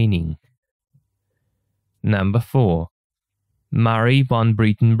was raining? Number 4. Mary Van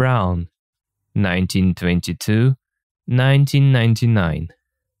Britten Brown, 1922-1999.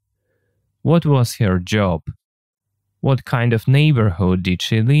 What was her job? What kind of neighborhood did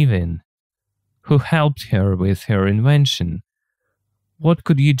she live in? Who helped her with her invention? What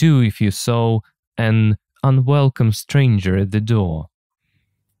could you do if you saw an unwelcome stranger at the door?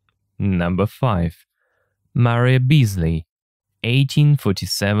 Number 5. Maria Beazley,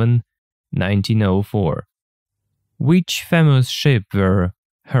 1847-1904. Which famous ship were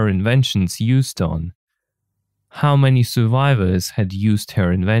her inventions used on? How many survivors had used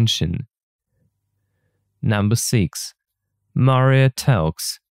her invention? Number 6. Maria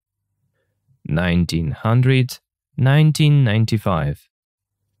Telkes, 1900-1995.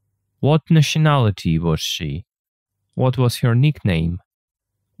 What nationality was she? What was her nickname?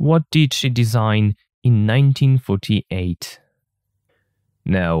 What did she design in 1948?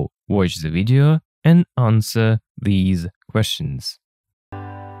 Now watch the video and answer these questions.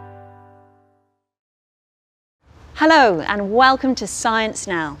 Hello and welcome to Science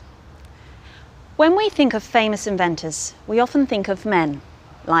Now. When we think of famous inventors, we often think of men,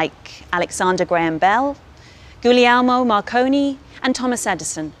 like Alexander Graham Bell, Guglielmo Marconi, and Thomas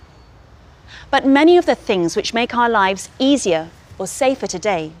Edison. But many of the things which make our lives easier or safer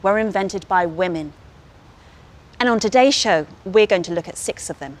today were invented by women. And on today's show, we're going to look at 6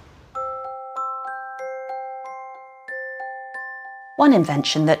 of them. One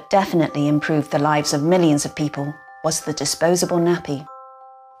invention that definitely improved the lives of millions of people was the disposable nappy.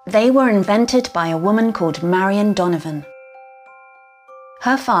 They were invented by a woman called Marion Donovan.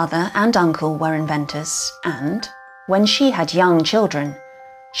 Her father and uncle were inventors, and when she had young children,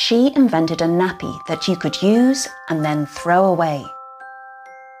 she invented a nappy that you could use and then throw away.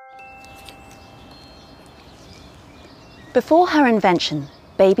 Before her invention,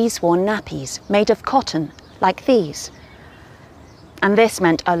 babies wore nappies made of cotton, like these. And this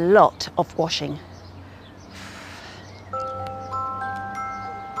meant a lot of washing.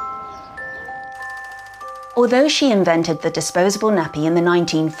 Although she invented the disposable nappy in the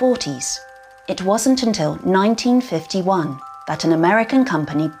 1940s, it wasn't until 1951 that an American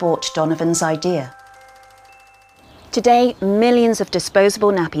company bought Donovan's idea. Today, millions of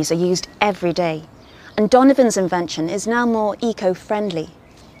disposable nappies are used every day, and Donovan's invention is now more eco-friendly.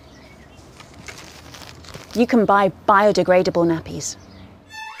 You can buy biodegradable nappies.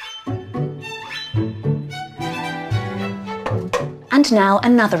 And now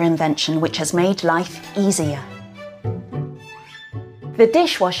another invention which has made life easier. The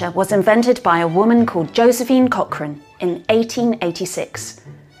dishwasher was invented by a woman called Josephine Cochrane in 1886.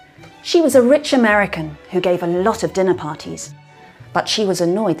 She was a rich American who gave a lot of dinner parties, but she was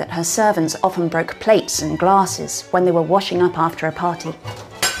annoyed that her servants often broke plates and glasses when they were washing up after a party.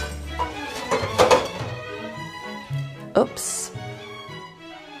 Oops.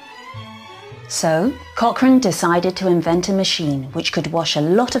 So, Cochrane decided to invent a machine which could wash a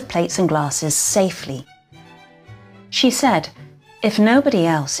lot of plates and glasses safely. She said, "If nobody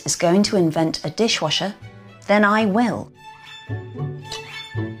else is going to invent a dishwasher, then I will."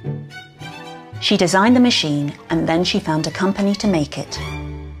 She designed the machine and then she found a company to make it.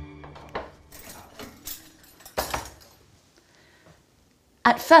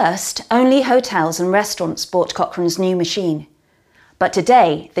 At first, only hotels and restaurants bought Cochrane's new machine. But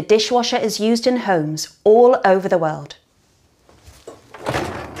today, the dishwasher is used in homes all over the world.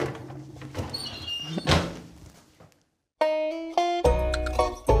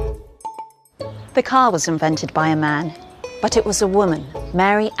 The car was invented by a man, but it was a woman,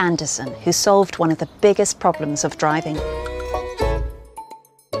 Mary Anderson, who solved one of the biggest problems of driving.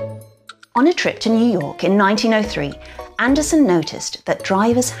 On a trip to New York in 1903, Anderson noticed that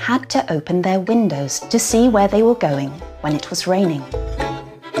drivers had to open their windows to see where they were going when it was raining.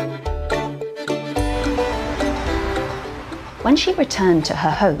 When she returned to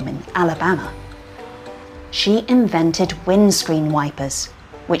her home in Alabama, she invented windscreen wipers,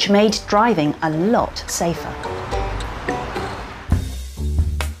 which made driving a lot safer.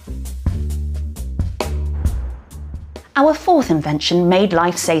 Our fourth invention made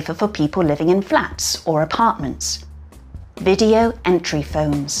life safer for people living in flats or apartments: video entry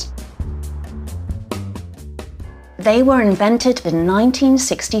phones. They were invented in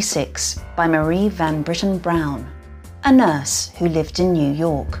 1966 by Marie Van Britten Brown, a nurse who lived in New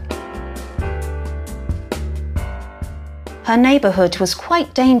York. Her neighborhood was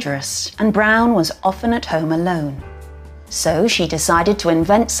quite dangerous and Brown was often at home alone. So she decided to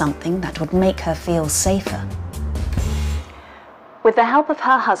invent something that would make her feel safer. With the help of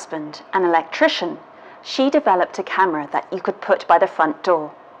her husband, an electrician, she developed a camera that you could put by the front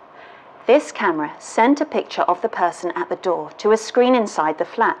door. This camera sent a picture of the person at the door to a screen inside the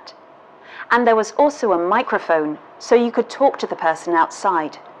flat. And there was also a microphone, so you could talk to the person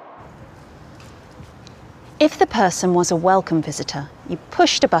outside. If the person was a welcome visitor, you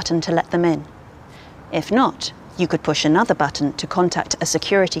pushed a button to let them in. If not, you could push another button to contact a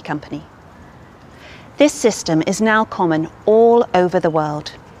security company. This system is now common all over the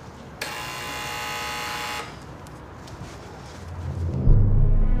world.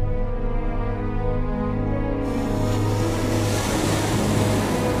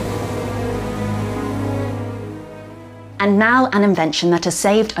 And now an invention that has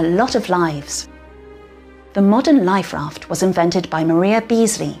saved a lot of lives. The modern life raft was invented by Maria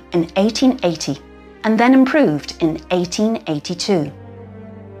Beazley in 1880 and then improved in 1882.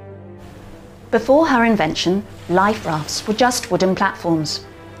 Before her invention, life rafts were just wooden platforms,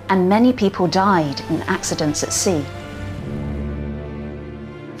 and many people died in accidents at sea.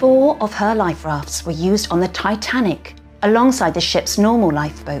 4 of her life rafts were used on the Titanic, alongside the ship's normal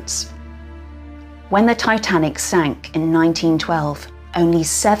lifeboats. When the Titanic sank in 1912, only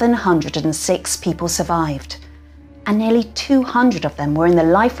 706 people survived, and nearly 200 of them were in the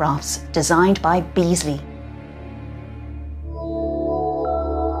life rafts designed by Beazley.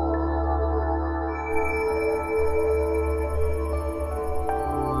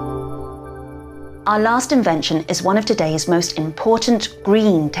 Our last invention is one of today's most important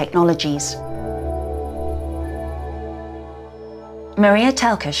green technologies. Maria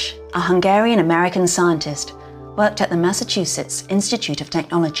Telkes, a Hungarian-American scientist, worked at the Massachusetts Institute of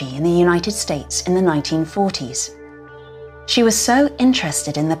Technology in the United States in the 1940s. She was so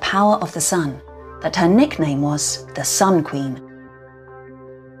interested in the power of the sun that her nickname was the Sun Queen.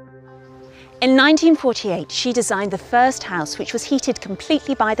 In 1948, she designed the first house which was heated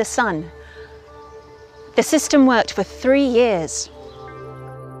completely by the sun. The system worked for 3 years.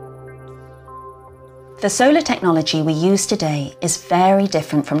 The solar technology we use today is very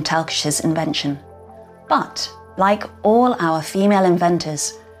different from Telkes' invention. But, like all our female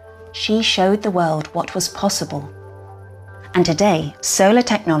inventors, she showed the world what was possible. And today, solar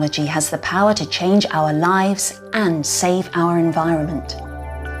technology has the power to change our lives and save our environment.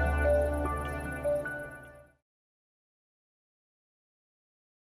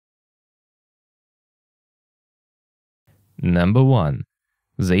 Number 1.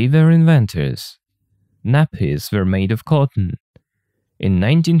 They were inventors. Nappies were made of cotton. In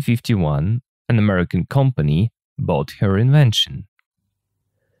 1951, an American company bought her invention.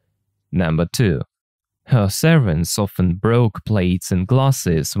 Number 2. Her servants often broke plates and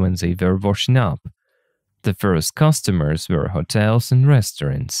glasses when they were washing up. The first customers were hotels and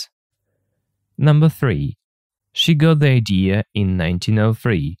restaurants. Number 3. She got the idea in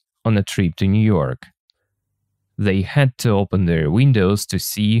 1903 on a trip to New York. They had to open their windows to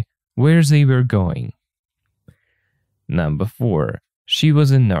see where they were going. Number 4. She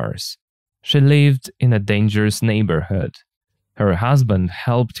was a nurse. She lived in a dangerous neighborhood. Her husband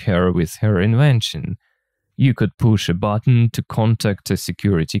helped her with her invention. You could push a button to contact a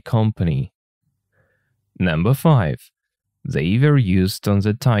security company. Number 5. They were used on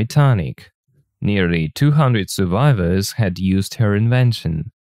the Titanic. Nearly 200 survivors had used her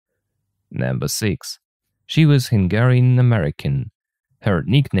invention. Number 6. She was Hungarian-American. Her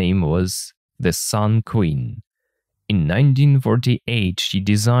nickname was the Sun Queen. In 1948, she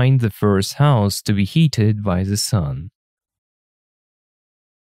designed the first house to be heated by the sun.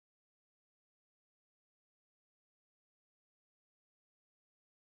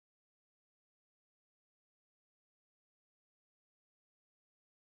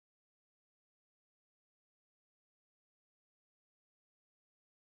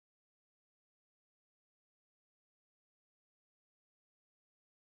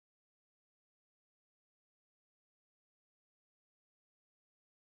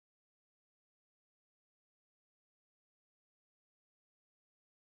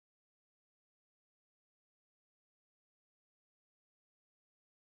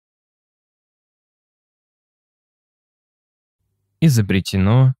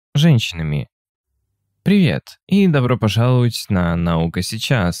 Изобретено женщинами. Привет и добро пожаловать на «Наука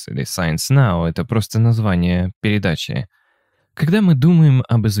сейчас» или Science Now, это просто название передачи. Когда мы думаем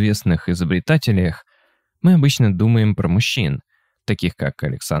об известных изобретателях, мы обычно думаем про мужчин, таких как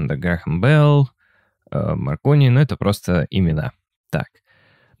Александр Грэхэм Белл, Маркони, но это просто имена. Так.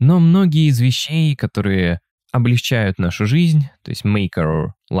 Но многие из вещей, которые облегчают нашу жизнь, то есть make our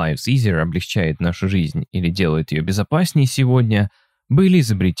lives easier, облегчает нашу жизнь или делает ее безопаснее сегодня, были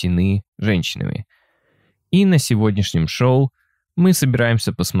изобретены женщинами. И на сегодняшнем шоу мы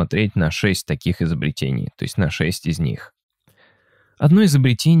собираемся посмотреть на 6 таких изобретений, то есть на 6 из них. Одно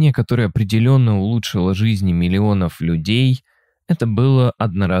изобретение, которое определенно улучшило жизни миллионов людей, это был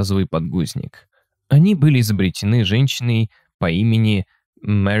одноразовый подгузник. Они были изобретены женщиной по имени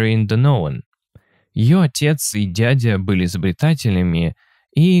Marion Donovan. Ее отец и дядя были изобретателями,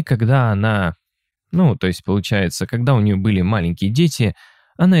 и когда она, получается, когда у нее были маленькие дети,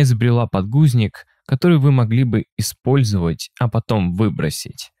 она изобрела подгузник, который вы могли бы использовать, а потом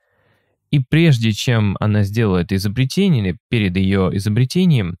выбросить. И прежде чем она сделала это изобретение, или перед ее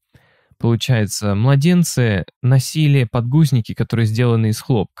изобретением, получается, младенцы носили подгузники, которые сделаны из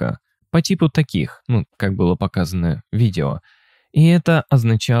хлопка, по типу таких, как было показано в видео. И это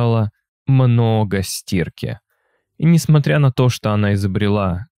означало много стирки. И несмотря на то, что она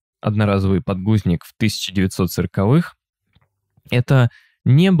изобрела одноразовый подгузник в 1940-х, это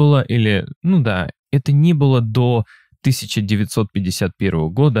не было, это не было до 1951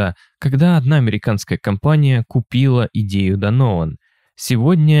 года, когда одна американская компания купила идею Донован.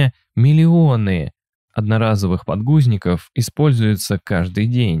 Сегодня миллионы одноразовых подгузников используются каждый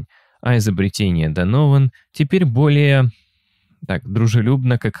день, а изобретение Донован теперь более так,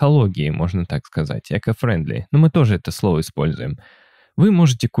 дружелюбно к экологии, можно так сказать, eco-friendly. Но мы тоже это слово используем. Вы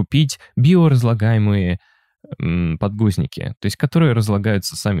можете купить биоразлагаемые подгузники, то есть которые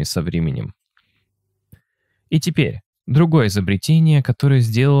разлагаются сами со временем. И теперь другое изобретение, которое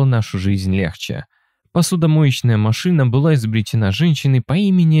сделало нашу жизнь легче. Посудомоечная машина была изобретена женщиной по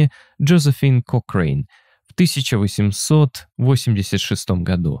имени Джозефин Кокрейн в 1886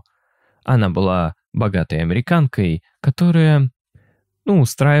 году. Она была богатой американкой, которая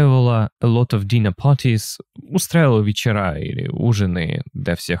устраивала a lot of dinner parties, устраивала вечера или ужины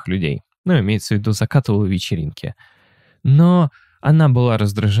для всех людей. Имеется в виду, закатывала вечеринки. Но она была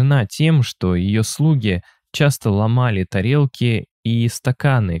раздражена тем, что ее слуги часто ломали тарелки и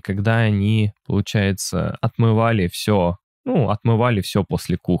стаканы, когда они, получается, отмывали все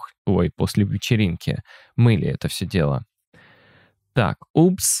после после вечеринки, мыли это все дело. Так,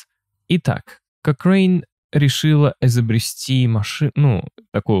 Итак, Кокрейн решила изобрести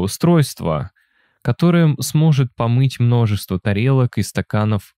такое устройство, которое сможет помыть множество тарелок и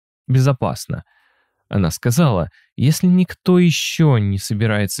стаканов безопасно. Она сказала, если никто еще не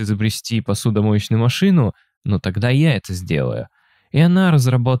собирается изобрести посудомоечную машину, тогда я это сделаю. И она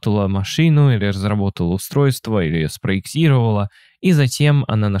разработала машину, или разработала устройство, или спроектировала, и затем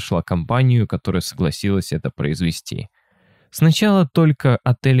она нашла компанию, которая согласилась это произвести. Сначала только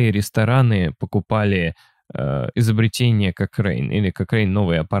отели и рестораны покупали изобретение Кокрейн или Кокрейн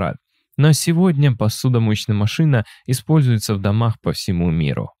новый аппарат. Но сегодня посудомоечная машина используется в домах по всему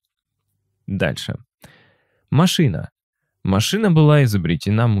миру. Дальше. Машина. Машина была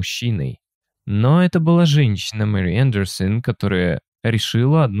изобретена мужчиной. Но это была женщина Мэри Эндерсон, которая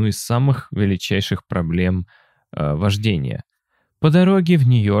решила одну из самых величайших проблем вождения. По дороге в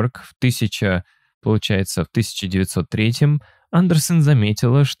Нью-Йорк в 1903-м Андерсон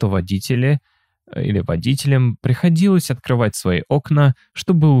заметила, что водителям приходилось открывать свои окна,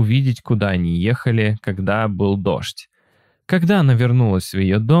 чтобы увидеть, куда они ехали, когда был дождь. Когда она вернулась в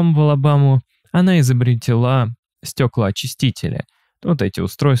ее дом в Алабаму, она изобретела стеклоочистители, эти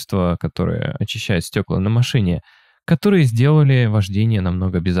устройства, которые очищают стекла на машине, которые сделали вождение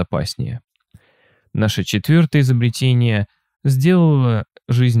намного безопаснее. Наше четвертое изобретение сделало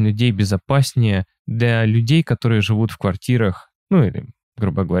жизнь людей безопаснее для людей, которые живут в квартирах, или,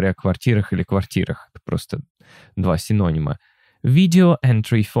 грубо говоря, квартирах или квартирах. Это просто два синонима. Video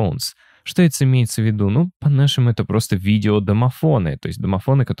entry phones. Что это имеется в виду? По-нашему, это просто видеодомофоны, то есть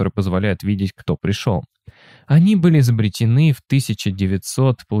домофоны, которые позволяют видеть, кто пришел. Они были изобретены в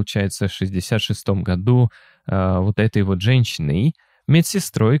 1966 году этой женщиной,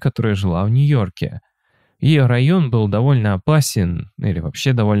 медсестрой, которая жила в Нью-Йорке. Ее район был довольно опасен, или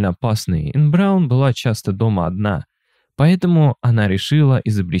вообще довольно опасный, и Браун была часто дома одна. Поэтому она решила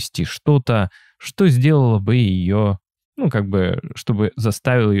изобрести что-то, что сделало бы ее, чтобы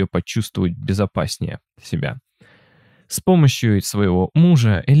заставило ее почувствовать безопаснее себя. С помощью своего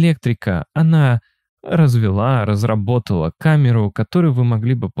мужа, электрика, она разработала камеру, которую вы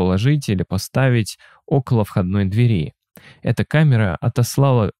могли бы положить или поставить около входной двери. Эта камера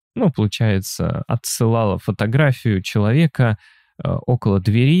отсылала фотографию человека около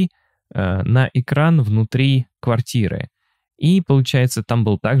двери на экран внутри квартиры. И, получается, там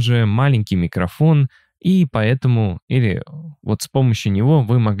был также маленький микрофон, и поэтому, с помощью него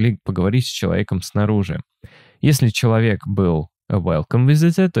вы могли поговорить с человеком снаружи. Если человек был a welcome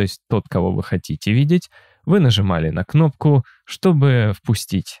visitor, то есть тот, кого вы хотите видеть, вы нажимали на кнопку, чтобы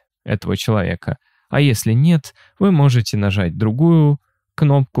впустить этого человека. А если нет, вы можете нажать другую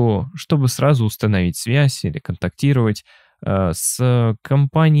кнопку, чтобы сразу установить связь или контактировать с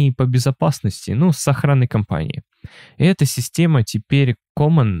компанией по безопасности, с охранной компанией. И эта система теперь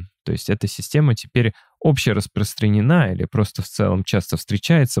common, то есть эта система теперь общераспространена или просто в целом часто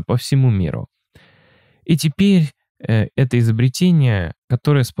встречается по всему миру. И теперь это изобретение,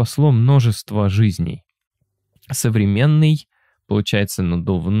 которое спасло множество жизней. Современный, получается,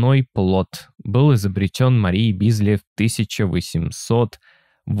 надувной плот был изобретен Марией Бизли в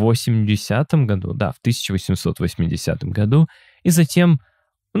 1880 году, в 1880 году, и затем,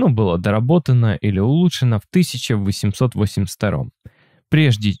 было доработано или улучшено в 1882.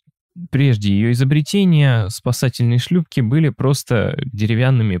 Прежде ее изобретения спасательные шлюпки были просто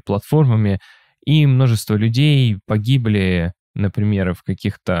деревянными платформами, и множество людей погибли, например, в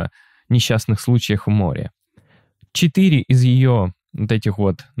каких-то несчастных случаях в море. 4 из ее этих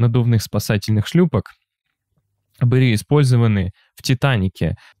надувных спасательных шлюпок были использованы в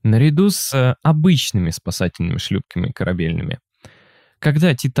 «Титанике» наряду с обычными спасательными шлюпками корабельными.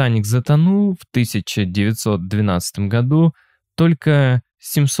 Когда «Титаник» затонул в 1912 году, только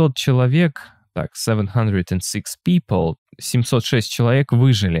 700 человек Так, 706 people, 706 человек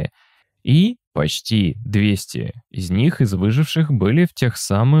выжили. И почти 200 из них, из выживших, были в тех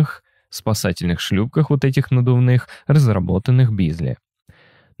самых спасательных шлюпках, вот этих надувных, разработанных Бизли.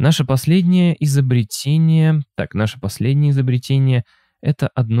 Наше последнее изобретение – это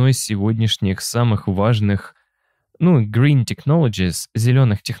одно из сегодняшних самых важных, green technologies,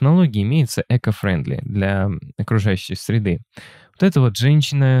 зеленых технологий, имеется eco-friendly для окружающей среды. Вот эта вот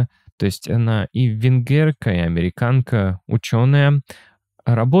женщина, то есть она и венгерка, и американка, ученая,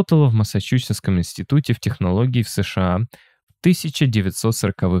 работала в Массачусетском институте в технологии в США в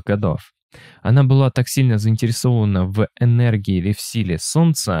 1940-х годах. Она была так сильно заинтересована в энергии или в силе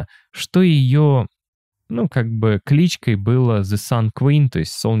Солнца, что ее, кличкой было The Sun Queen, то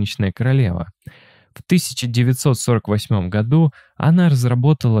есть Солнечная королева. В 1948 году она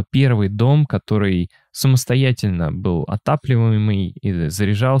разработала первый дом, который самостоятельно был отапливаемый и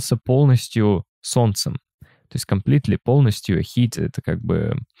заряжался полностью солнцем. То есть completely, полностью heat, это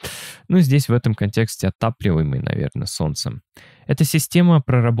здесь в этом контексте отапливаемый, наверное, солнцем. Эта система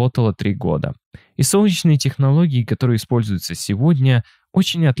проработала 3 года. И солнечные технологии, которые используются сегодня,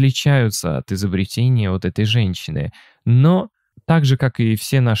 очень отличаются от изобретения вот этой женщины. Но так же, как и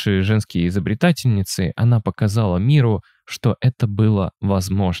все наши женские изобретательницы, она показала миру, что это было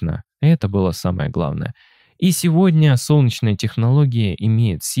возможно. И это было самое главное. И сегодня солнечная технология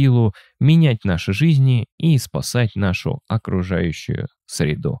имеет силу менять наши жизни и спасать нашу окружающую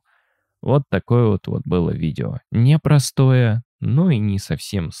среду. Вот такое вот было видео. Непростое, но и не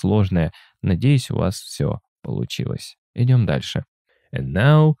совсем сложное. Надеюсь, у вас все получилось. Идем дальше. And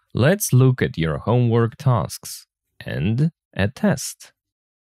now, let's look at your homework tasks and a test.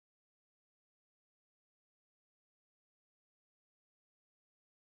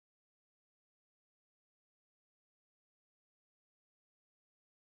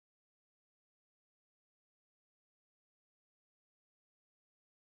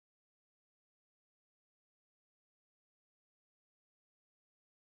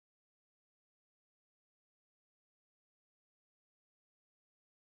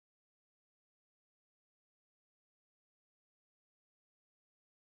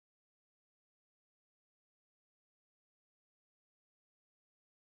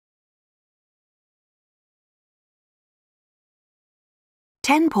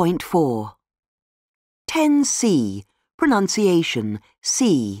 .4 10C. Pronunciation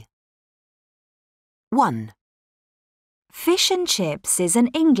C. 1. Fish and chips is an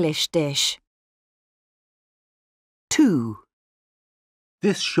English dish. 2.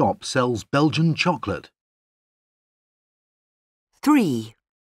 This shop sells Belgian chocolate. 3.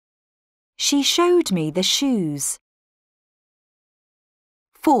 She showed me the shoes.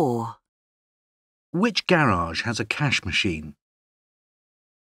 4. Which garage has a cash machine?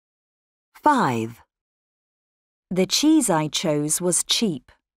 5. The cheese I chose was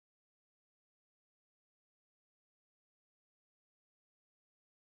cheap.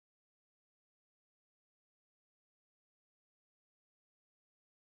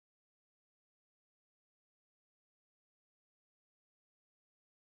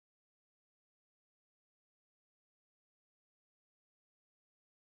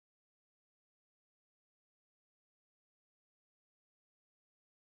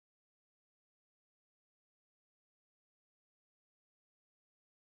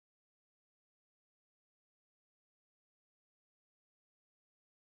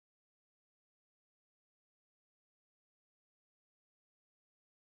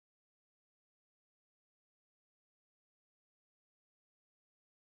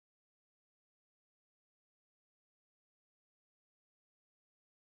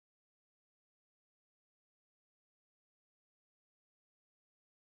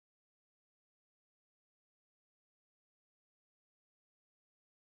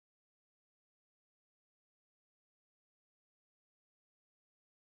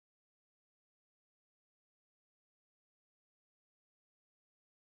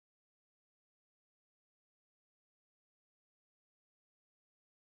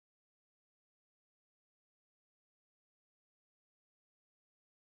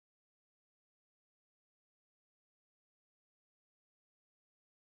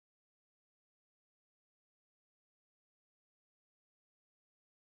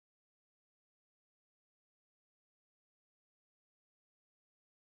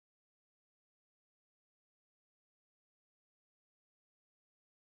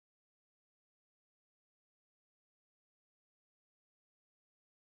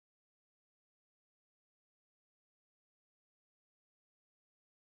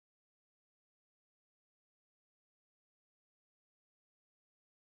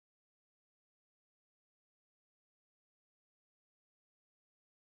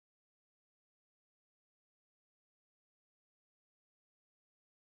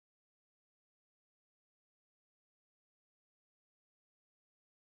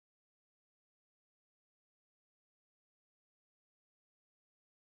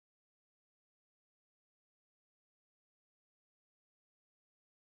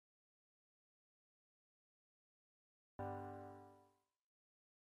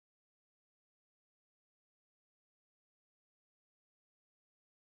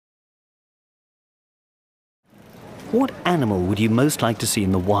 What animal would you most like to see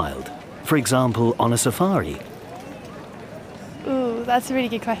in the wild? For example, on a safari? Ooh, that's a really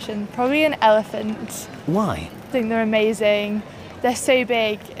good question. Probably an elephant. Why? I think they're amazing. They're so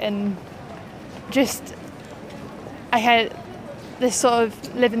big and just, they sort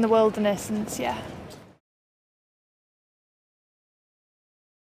of live in the wilderness and yeah.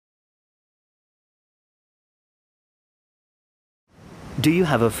 Do you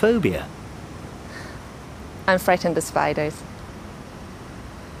have a phobia? I'm frightened of spiders.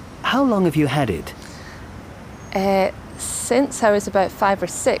 How long have you had it? Since I was about 5 or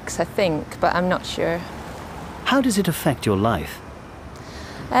 6, I think, but I'm not sure. How does it affect your life?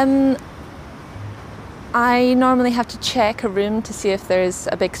 I normally have to check a room to see if there's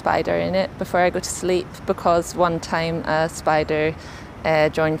a big spider in it before I go to sleep, because one time a spider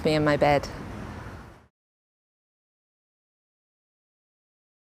joined me in my bed.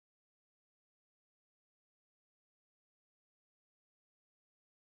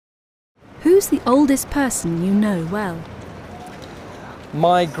 Who's the oldest person you know well?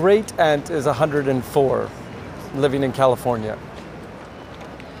 My great aunt is 104, living in California.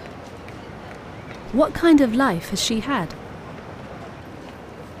 What kind of life has she had?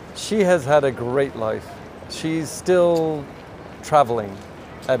 She has had a great life. She's still traveling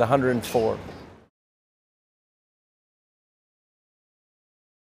at 104.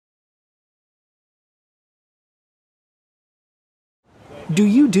 Do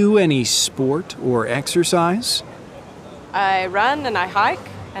you do any sport or exercise? I run and I hike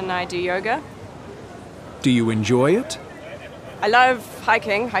and I do yoga. Do you enjoy it? I love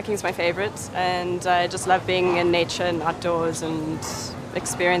hiking. Hiking's my favorite, and I just love being in nature and outdoors and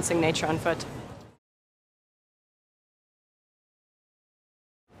experiencing nature on foot.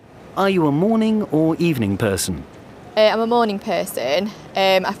 Are you a morning or evening person? I'm a morning person.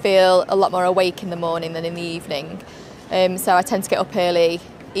 I feel a lot more awake in the morning than in the evening. So I tend to get up early,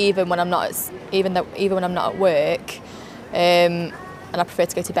 even when I'm not at work, and I prefer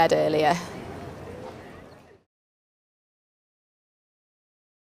to go to bed earlier.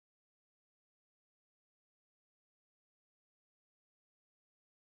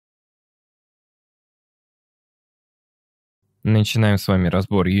 Начинаем с вами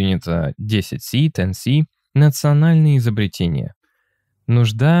разбор юнита 10C, 10C, национальные изобретения.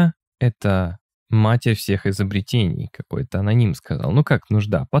 Нужда — это матерь всех изобретений, какой-то аноним сказал. Ну как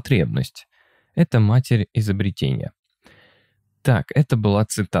нужда? Потребность. Это матерь изобретения. Так, это была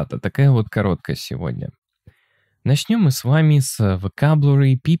цитата, такая вот короткая сегодня. Начнем мы с вами с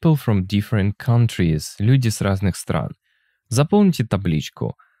vocabulary people from different countries, люди с разных стран. Заполните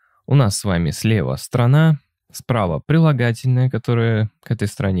табличку. У нас с вами слева страна, справа прилагательное, которое к этой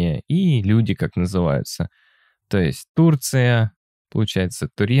стране, и люди, как называются. То есть Турция, получается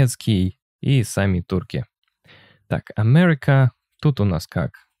турецкий, и сами турки. Так, America, тут у нас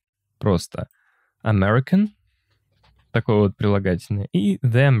как? Просто American, такое вот прилагательное, и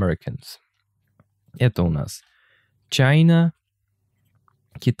the Americans. Это у нас China,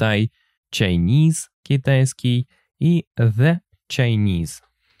 Китай, Chinese, китайский, и the Chinese,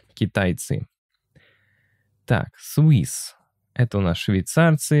 китайцы. Так, Swiss, это у нас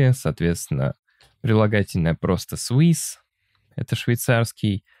швейцарцы, соответственно, прилагательное просто Swiss, это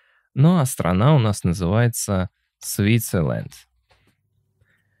швейцарский. Ну а страна у нас называется Switzerland.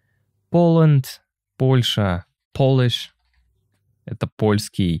 Poland, Польша, Polish, это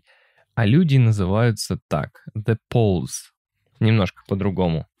польский. А люди называются так, the Poles, немножко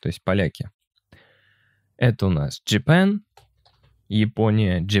по-другому, то есть поляки. Это у нас Japan,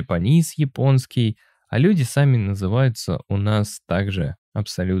 Япония, Japanese, японский. А люди сами называются у нас также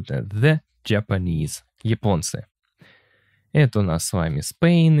абсолютно the Japanese, японцы. Это у нас с вами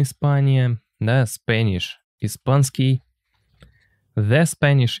Spain, Испания, да, Spanish, испанский, the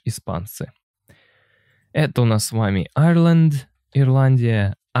Spanish, испанцы. Это у нас с вами Ireland,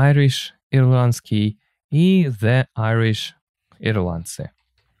 Ирландия, Irish, ирландский, и the Irish, ирландцы.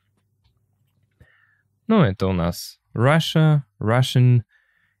 Ну, это у нас Russia, Russian,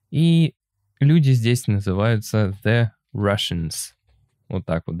 и люди здесь называются the Russians. Вот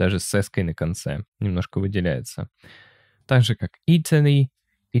так вот, даже с эской на конце, немножко выделяется. Так же, как Italy,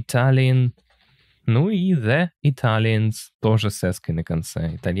 Italian, ну и the Italians, тоже с эской на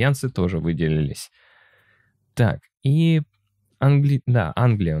конце. Итальянцы тоже выделились. Так, и Англия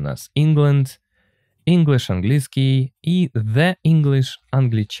у нас England, English, английский, и the English,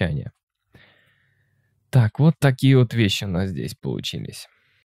 англичане. Так, вот такие вот вещи у нас здесь получились.